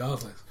wins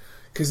regardless.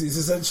 Because it's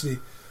essentially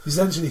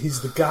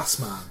he's the gas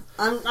man.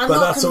 I'm I'm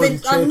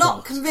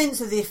not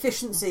convinced of the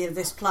efficiency of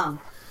this plan.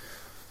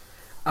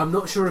 I'm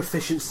not sure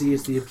efficiency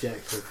is the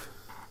objective.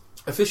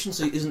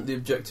 Efficiency isn't the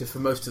objective for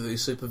most of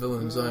these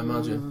supervillains, I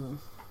imagine.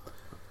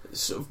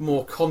 It's sort of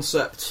more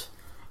concept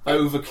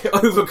over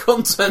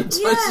content,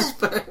 Yeah. I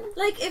suspect.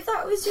 Like, if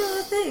that was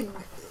your thing,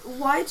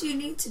 why do you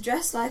need to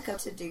dress like her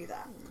to do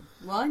that?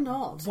 Why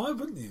not? Why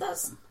wouldn't you?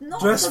 That's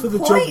not Dress the for the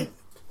point.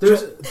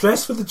 job.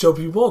 Dress for the job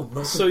you want.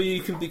 Not So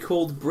you can be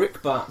called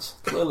Brickbat,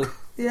 clearly.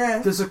 Yeah.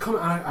 There's a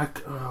comic. I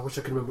wish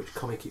I could remember which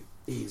comic it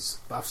is,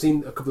 but I've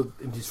seen a couple of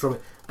images from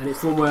it, and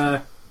it's one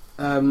where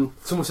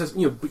someone says,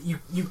 but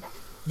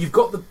you've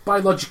got the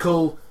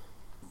biomedical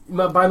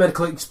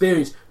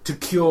experience to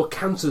cure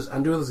cancers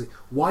and do other things.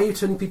 Why are you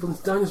turning people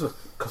into dinosaurs?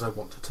 Because I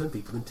want to turn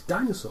people into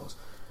dinosaurs.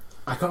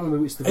 I can't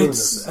remember which the villain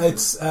is.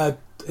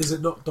 Is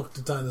it not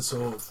Dr.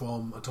 Dinosaur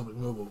from Atomic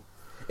Robo?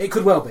 It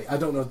could well be. I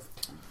don't know.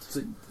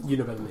 So you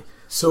know better than me.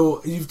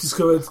 So you've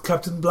discovered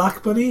Captain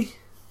Black Bunny?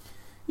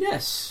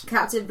 Yes.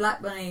 Captain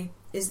Black Bunny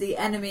is the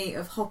enemy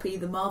of Hoppy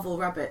the Marvel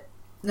Rabbit.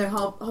 No,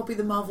 Hoppy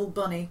the Marvel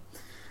Bunny.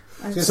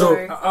 I'm So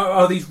sorry.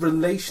 are these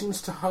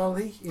relations to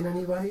Harley in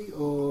any way,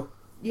 or?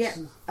 Yeah,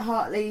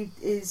 Hartley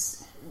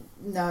is...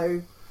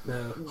 No.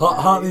 No.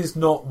 Hartley is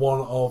not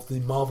one of the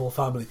Marvel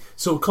family.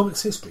 So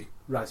comics history.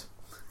 Right.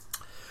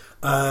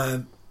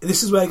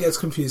 This is where it gets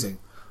confusing.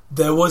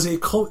 There is a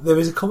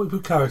comic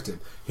book character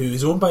who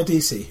is owned by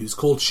DC who's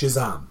called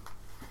Shazam.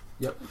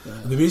 Yep.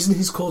 And the reason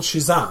he's called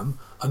Shazam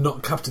and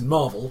not Captain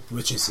Marvel,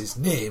 which is his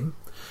name,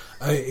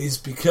 is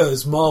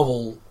because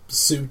Marvel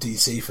sued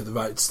DC for the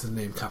rights to the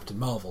name Captain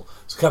Marvel.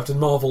 So Captain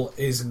Marvel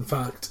is in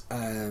fact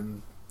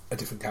a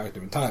different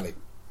character entirely.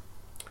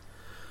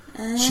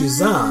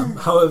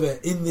 Shazam, however,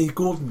 in the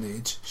Golden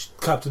Age,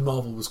 Captain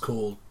Marvel was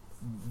Shazam,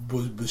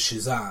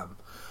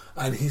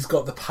 and he's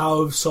got the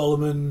power of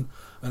Solomon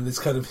and this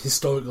kind of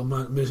historical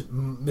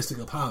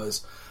mystical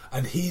powers,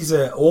 and he's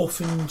an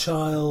orphan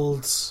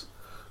child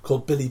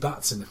called Billy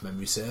Batson, if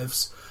memory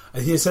serves,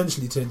 and he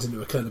essentially turns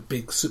into a kind of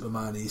big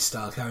Superman-y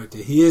style character.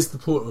 He is the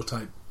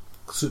prototype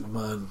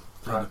Superman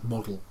kind of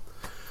model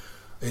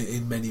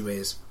in many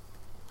ways.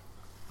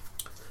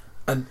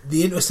 And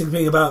the interesting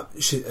thing about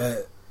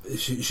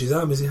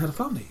Shazam is he had a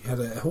family. He had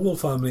a whole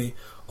family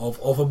of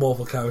other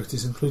Marvel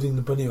characters, including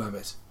the Bunny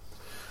Rabbit.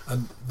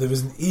 And there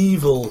was an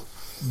evil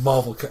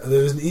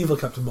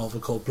Captain Marvel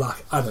called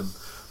Black Adam.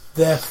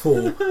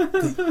 Therefore,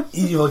 the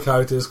evil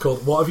character is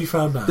called... What have you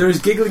found now? There is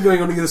giggling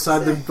going on the other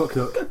side of the book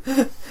nook.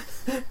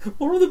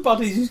 One of the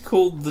baddies is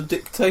called the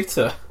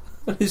Dictator.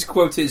 And his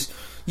quote is,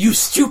 "You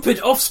stupid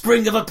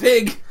offspring of a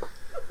pig!"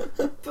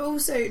 But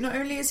also, not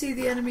only is he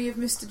the enemy of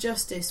Mr.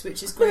 Justice,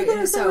 which is great in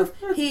itself,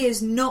 he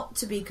is not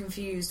to be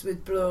confused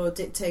with Blur,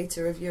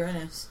 Dictator of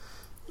Uranus.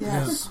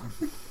 Yes.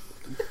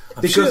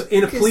 Because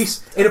in a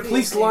police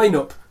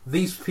lineup,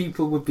 these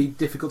people would be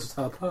difficult to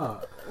tell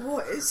apart.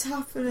 What is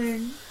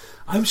happening?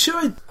 I'm sure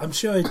I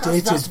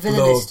dated That's Blur.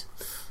 villainist.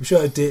 I'm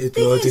sure I dated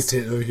Blur,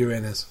 Dictator of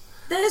Uranus.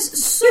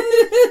 There's so...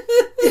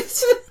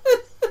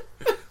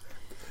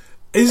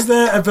 Is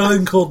there a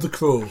villain called the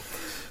Crow?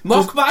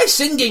 Mock my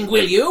singing,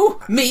 will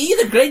you? Me,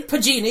 the great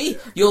Pagini?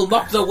 You'll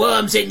mock the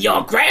worms in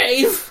your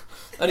grave!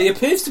 And he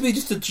appears to be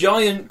just a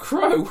giant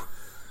crow.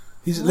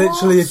 He's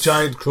literally a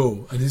giant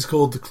crow, and he's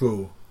called the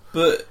Crow.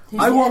 But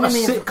I want a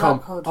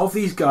sitcom of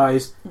these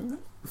guys.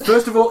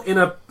 First of all, in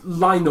a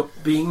lineup,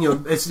 being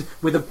it's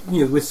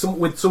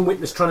with some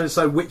witness trying to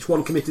decide which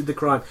one committed the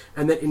crime,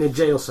 and then in a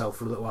jail cell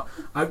for a little while.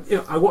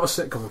 I want a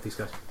sitcom of these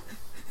guys.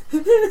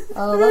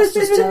 Oh, that's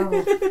just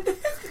terrible.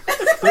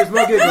 There's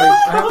more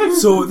giggling.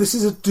 So this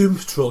is a Doom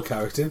Patrol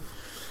character,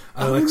 and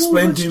I'll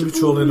explain Doom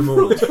Patrol in a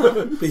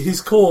moment. But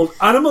he's called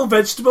Animal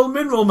Vegetable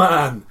Mineral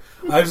Man.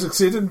 I've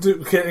succeeded in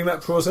duplicating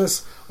that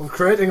process of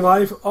creating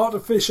life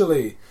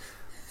artificially.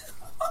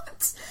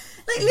 What?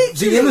 Like,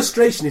 literally, the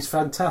illustration is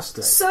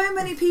fantastic. So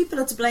many people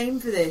are to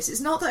blame for this.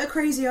 It's not that a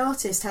crazy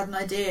artist had an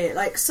idea.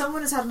 Like,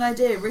 someone has had an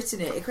idea,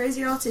 written it. A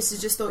crazy artist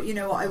has just thought, you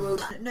know what, I will.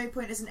 At no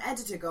point has an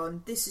editor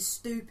gone, this is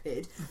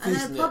stupid. And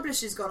then a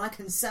publisher's gone, I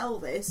can sell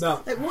this.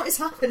 No. Like, what is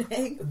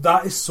happening?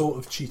 That is sort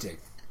of cheating,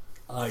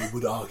 I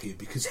would argue,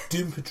 because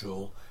Doom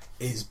Patrol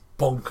is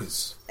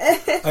bonkers.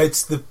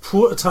 It's the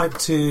prototype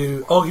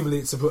to... Arguably,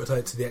 it's the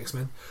prototype to the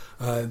X-Men.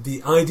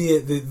 The idea...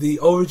 The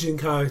origin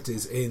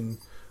characters in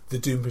the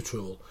Doom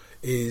Patrol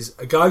is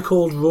a guy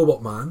called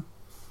Robot Man,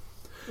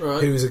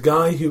 who is a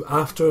guy who,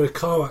 after a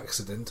car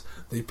accident,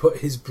 they put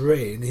his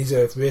brain... He's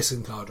a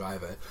racing car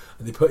driver,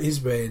 and they put his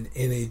brain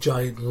in a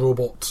giant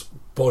robot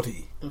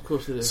body. Of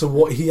course it is. So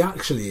what he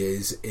actually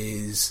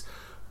is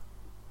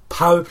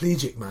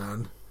Paraplegic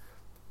Man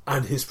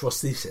and his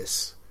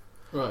prosthesis.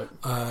 Right.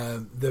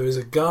 There is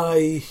a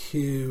guy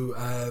who...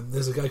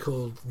 there's a guy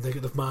called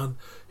Negative Man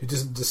who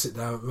doesn't just sit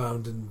down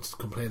around and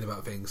complain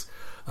about things.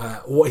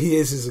 What he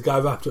is a guy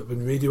wrapped up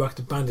in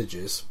radioactive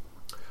bandages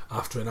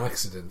after an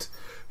accident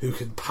who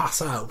can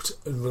pass out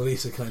and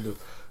release a kind of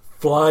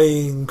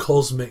flying,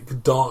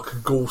 cosmic,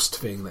 dark ghost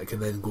thing that can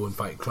then go and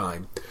fight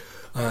crime.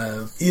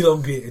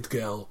 Elongated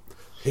Girl,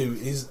 who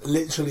is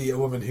literally a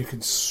woman who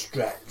can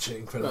stretch at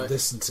incredible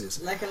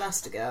distances. Like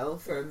Elastigirl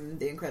from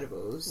The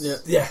Incredibles. Yeah.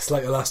 Yes,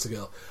 like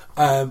Elastigirl.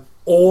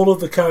 All of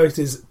the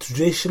characters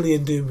traditionally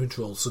in Doom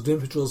Patrol, so Doom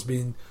Patrol's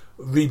been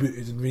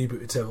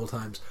rebooted several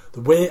times.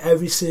 The way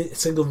every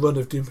single run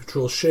of Doom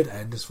Patrol should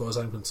end, as far as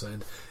I'm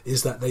concerned,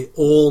 is that they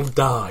all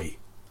die.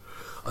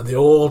 And they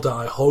all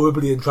die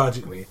horribly and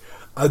tragically.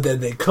 And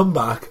then they come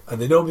back,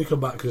 and they normally come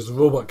back because the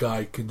robot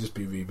guy can just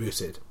be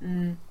rebooted.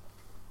 And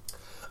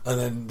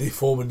then they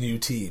form a new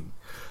team.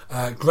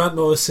 Grant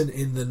Morrison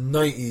in the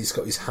 90s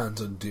got his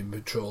hands on Doom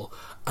Patrol,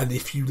 and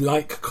if you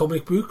like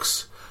comic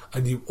books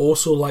and you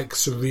also like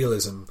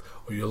surrealism,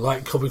 or you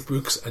like comic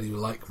books and you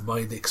like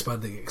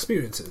mind-expanding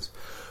experiences,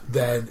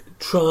 then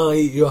try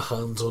your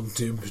hands on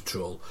Doom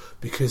Patrol,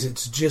 because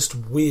it's just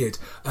weird.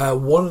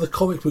 One of the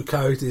comic book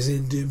characters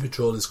in Doom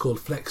Patrol is called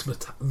Flex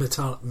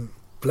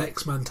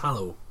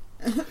Mantallo.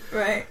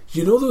 Right.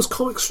 You know those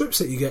comic strips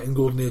that you get in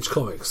Golden Age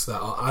comics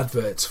that are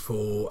adverts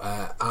for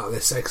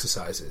Atlas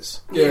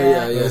exercises?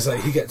 Yeah. It's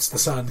like he gets the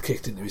sand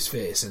kicked into his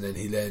face and then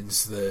he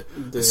learns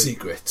the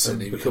secrets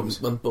and he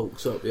becomes... And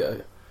bulks up, yeah.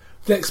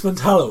 Flex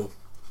Mantallo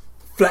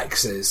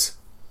flexes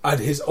and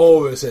his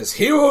aura says,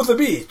 "Hero of the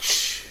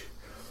beach!"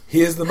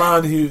 He is the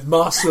man who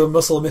master of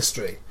muscle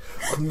mystery.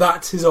 And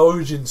that's his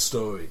origin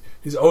story.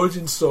 His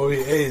origin story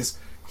is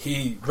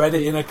he read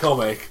it in a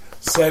comic,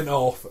 sent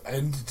off,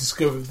 and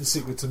discovered the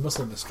secrets of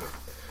muscle mystery.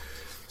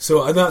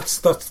 So, and that's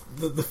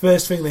the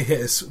first thing they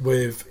hit us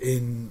with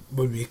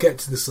when we get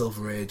to the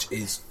Silver Age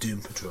is Doom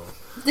Patrol.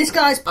 This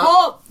guy's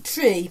part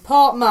tree,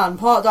 part man,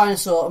 part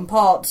dinosaur, and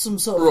part some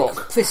sort of rock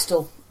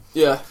crystal.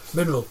 Yeah.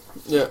 Mineral.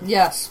 Yeah.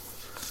 Yes.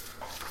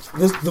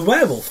 The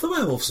werewolf. The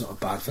werewolf's not a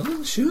bad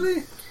villain,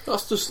 surely.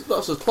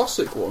 That's a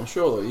classic one,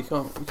 surely. You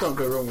can't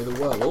go wrong with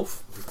a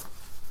werewolf.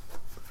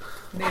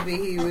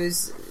 Maybe it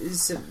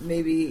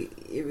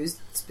was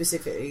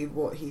specifically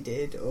what he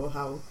did or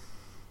how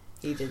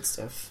he did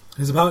stuff.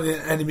 He's apparently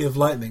an enemy of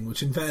lightning,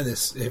 which, in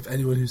fairness, if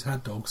anyone who's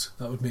had dogs,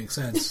 that would make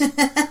sense.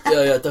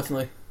 Yeah,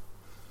 definitely.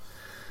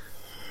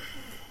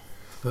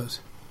 But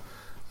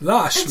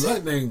lash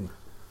lightning.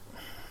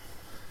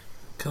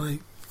 Can I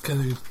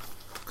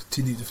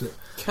continue to flip?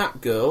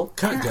 Catgirl.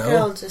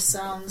 Catgirl just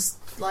sounds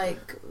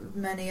like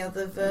many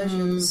other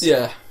versions.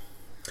 Yeah.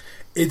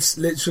 It's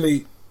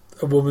literally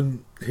a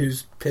woman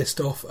who's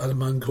pissed off at a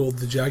man called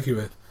the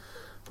Jaguar,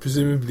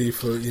 presumably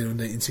for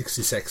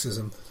 1960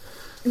 sexism.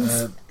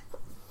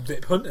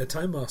 Vip Hunter,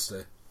 Time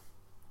Master.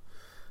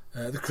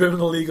 The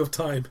Criminal League of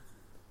Time.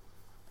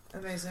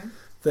 Amazing.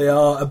 They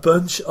are a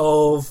bunch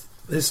of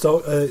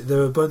historical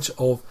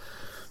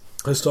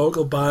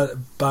bad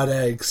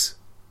eggs.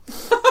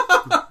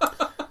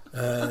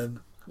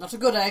 Not a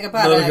good egg, a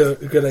bad egg.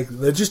 A good egg.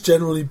 They're just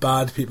generally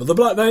bad people. The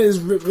Black Knight is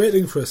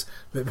rating for us.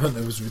 Vip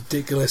Hunter was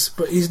ridiculous,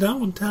 but he's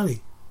now on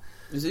telly.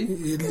 Is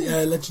he?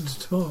 Legends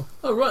of Tomorrow.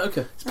 Oh, right,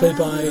 okay. It's played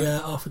by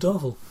Arthur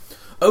Darvill.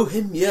 Oh,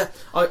 him, yeah.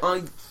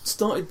 I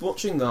started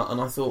watching that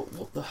and I thought,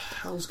 what the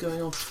hell's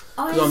going on?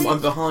 Because I'm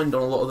behind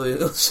on a lot of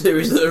the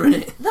series that are in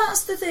it.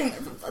 That's the thing.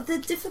 The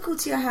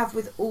difficulty I have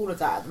with all of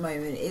that at the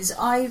moment is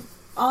I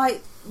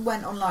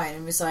went online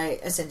and was like,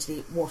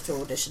 essentially, what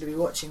order should I be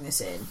watching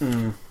this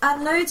in?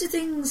 And loads of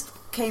things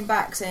came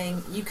back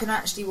saying you can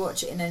actually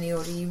watch it in any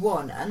order you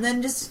want, and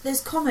then just there's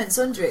comments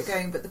under it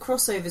going, but the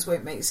crossovers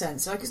won't make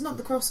sense. Like, it's not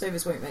the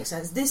crossovers won't make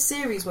sense, this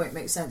series won't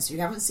make sense, you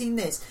haven't seen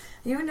this,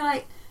 and you're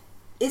like,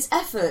 it's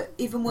effort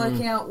even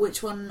working out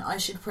which one I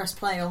should press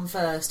play on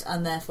first,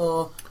 and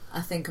therefore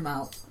I think I'm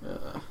out.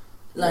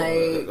 Like,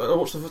 I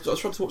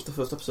tried to watch the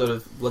first episode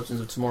of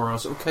Legends of Tomorrow. I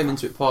sort of came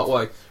into it part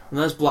way, and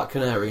there's Black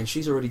Canary, and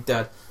she's already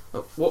dead.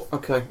 What?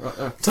 Okay,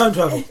 right. Time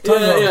travel.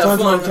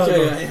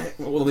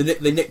 Well,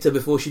 they nicked her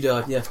before she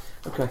died. Yeah.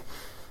 Okay.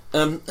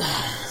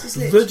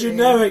 The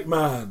generic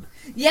man.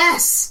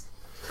 Yes.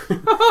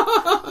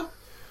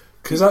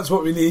 Because that's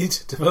what we need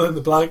to fill in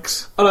the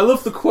blanks. And I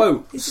love the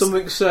quote.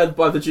 Something said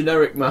by the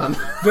generic man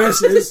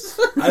versus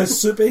a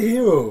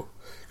superhero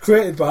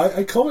created by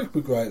a comic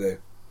book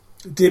writer.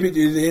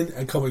 Debuted in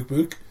a comic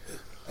book.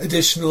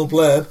 Additional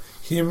blurb.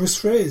 Humorous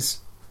phrase.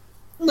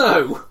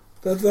 No.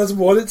 That's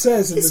what it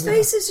says. His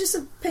face is just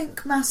a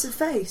pink, massive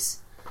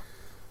face.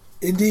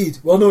 Indeed.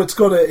 Well, no, it's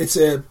got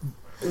a.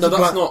 No,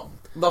 that's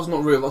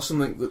not real. That's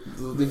something that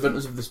the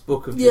inventors of this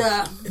book have.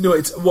 Yeah. No,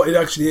 it's what it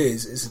actually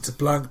is. It's a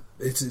blank.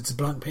 It's a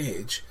blank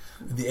page,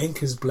 and the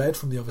ink is bled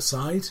from the other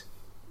side.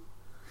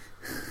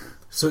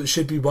 So it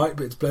should be white,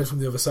 but it's bled from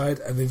the other side,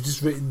 and they've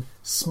just written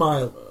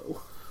 "smile"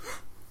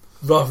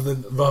 rather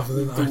than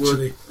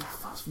actually.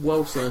 That's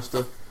well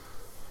sinister.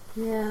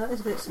 Yeah, that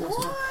is a bit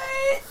sinister.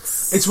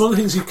 It's one of the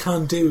things you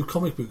can do with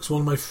comic books.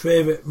 One of my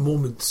favourite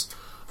moments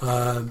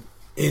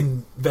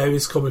in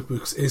various comic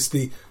books is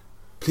the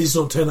 "please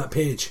don't turn that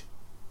page."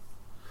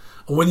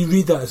 And when you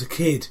read that as a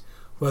kid,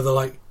 where they're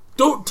like,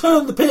 "Don't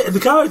turn the page," and the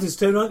characters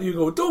turn around and you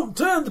go, "Don't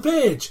turn the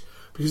page,"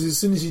 because as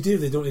soon as you do,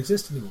 they don't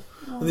exist anymore.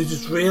 And they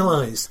just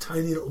realise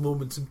tiny little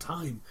moments in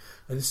time.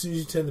 And as soon as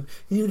you turn them,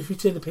 even if you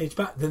turn the page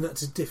back, then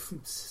that's a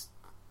different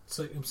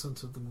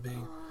circumstance of them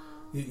being.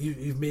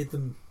 You've made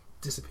them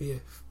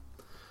disappear.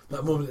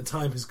 That moment in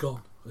time has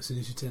gone as soon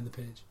as you turn the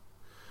page.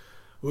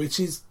 Which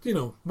is,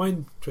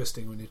 mind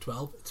twisting when you're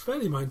 12. It's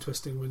fairly mind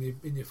twisting when you're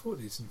in your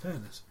 40s, in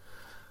fairness.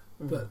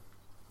 But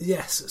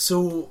yes,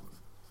 so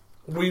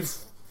we've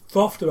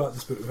frothed about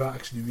this book without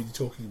actually really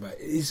talking about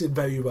it. It is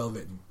very well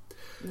written.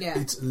 Yeah.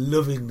 It's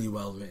lovingly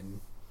well written.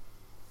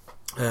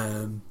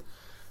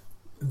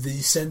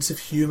 The sense of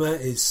humour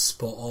is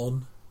spot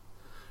on.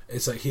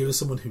 It's like, here is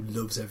someone who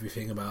loves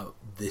everything about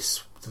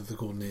this, the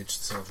Golden Age,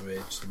 the Silver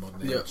Age, the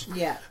Modern Age.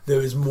 Yeah.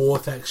 There is more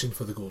affection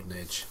for the Golden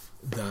Age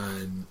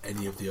than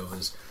any of the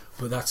others,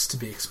 but that's to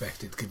be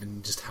expected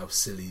given just how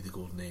silly the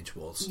Golden Age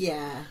was.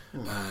 Yeah.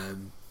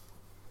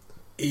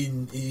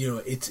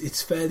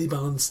 It's fairly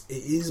balanced.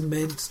 It is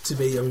meant to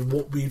be. I mean,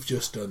 what we've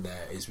just done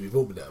there is we've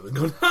opened it up and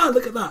gone,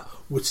 look at that,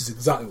 which is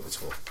exactly what it's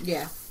for.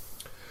 Yeah.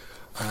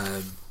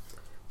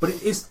 But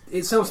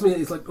it sounds to me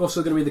that it's like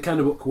also going to be the kind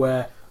of book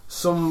where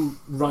some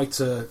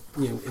writer,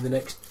 in the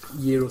next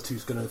year or two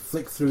is going to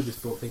flick through this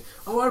book, think,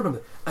 "Oh, I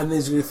remember," and then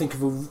is going to think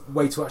of a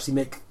way to actually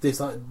make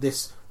this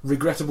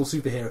regrettable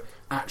superhero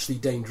actually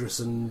dangerous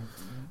and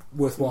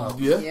worthwhile.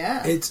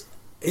 Yeah. It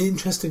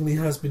interestingly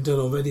has been done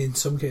already in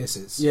some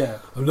cases. Yeah,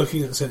 I'm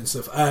looking at certain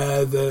stuff.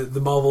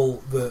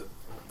 The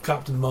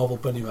Captain Marvel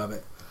Bunny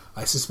Rabbit,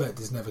 I suspect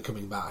is never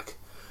coming back.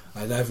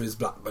 Neither is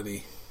Black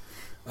Bunny.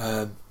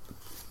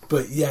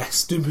 But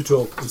yes, Doom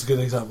Patrol is a good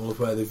example of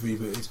where they've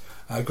rebooted.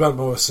 Grant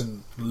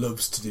Morrison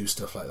loves to do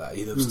stuff like that.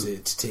 He loves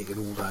to take an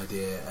old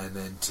idea and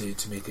then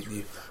to make it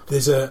new.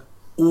 There's a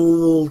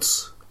old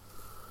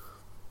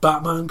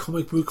Batman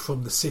comic book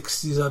from the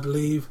 60s, I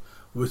believe,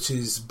 which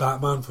is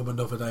Batman from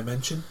Another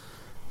Dimension.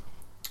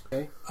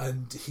 Okay.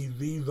 And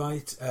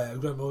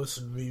Grant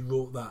Morrison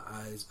rewrote that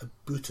as a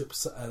boot up,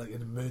 like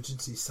an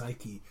emergency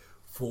psyche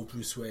for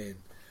Bruce Wayne.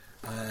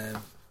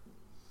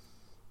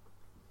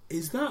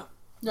 Is that?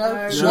 No.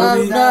 We're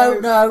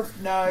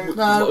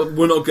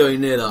not going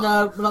near that.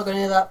 No, we're not going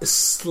near that. A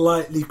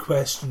slightly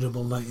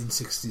questionable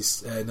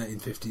 1960s,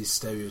 1950s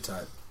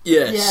stereotype.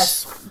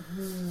 Yes.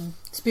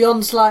 It's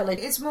beyond slightly.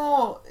 It's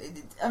more.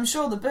 I'm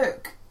sure the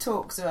book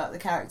talks about the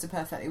character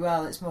perfectly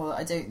well. It's more that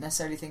I don't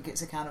necessarily think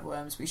it's a can of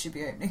worms we should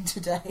be opening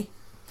today.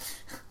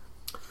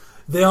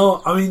 They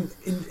are. I mean,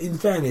 in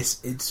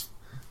fairness, it's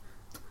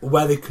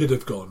where they could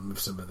have gone with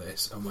some of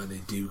this, and where they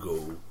do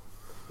go.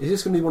 Is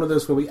this going to be one of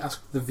those where we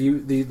ask the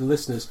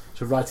listeners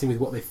to write in with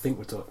what they think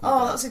we're talking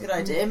about? Oh, that's a good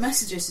idea.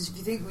 Message us if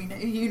you think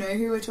you know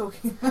who we're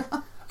talking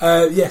about.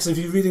 Yes, if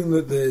you're reading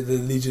the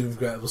Legion of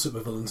Regrettable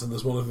Supervillains, and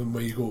there's one of them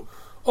where you go,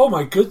 "Oh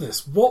my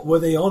goodness, what were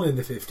they on in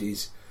the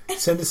 50s?"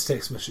 Send us a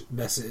text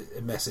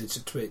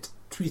message, tweet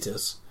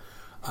us.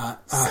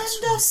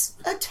 Send us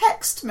a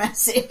text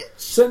message.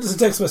 Send us a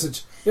text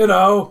message. You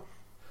know,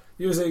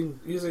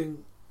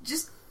 using.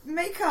 Just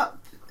make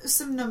up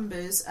some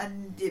numbers,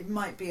 and it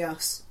might be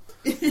us.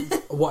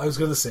 What I was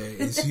going to say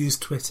is use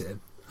Twitter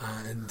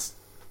and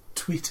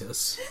tweet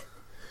us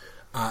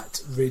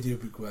at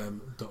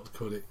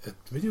radiobookworm.co.uk at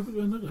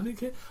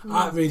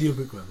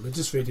radiobookworm. We're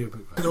just Radio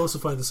Bookworm. You can also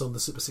find us on the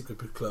Super Secret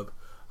Book Club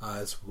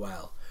as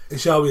well.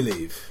 Shall we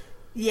leave?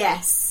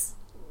 Yes.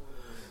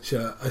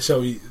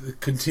 Shall we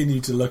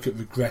continue to look at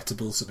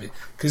regrettable something?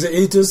 Because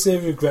it does say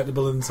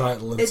regrettable in the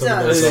title, and it some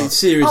does. of those are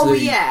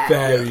Seriously, yeah.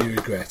 very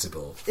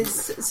regrettable.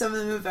 Some of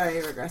them are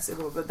very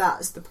regrettable, but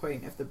that's the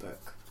point of the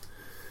book.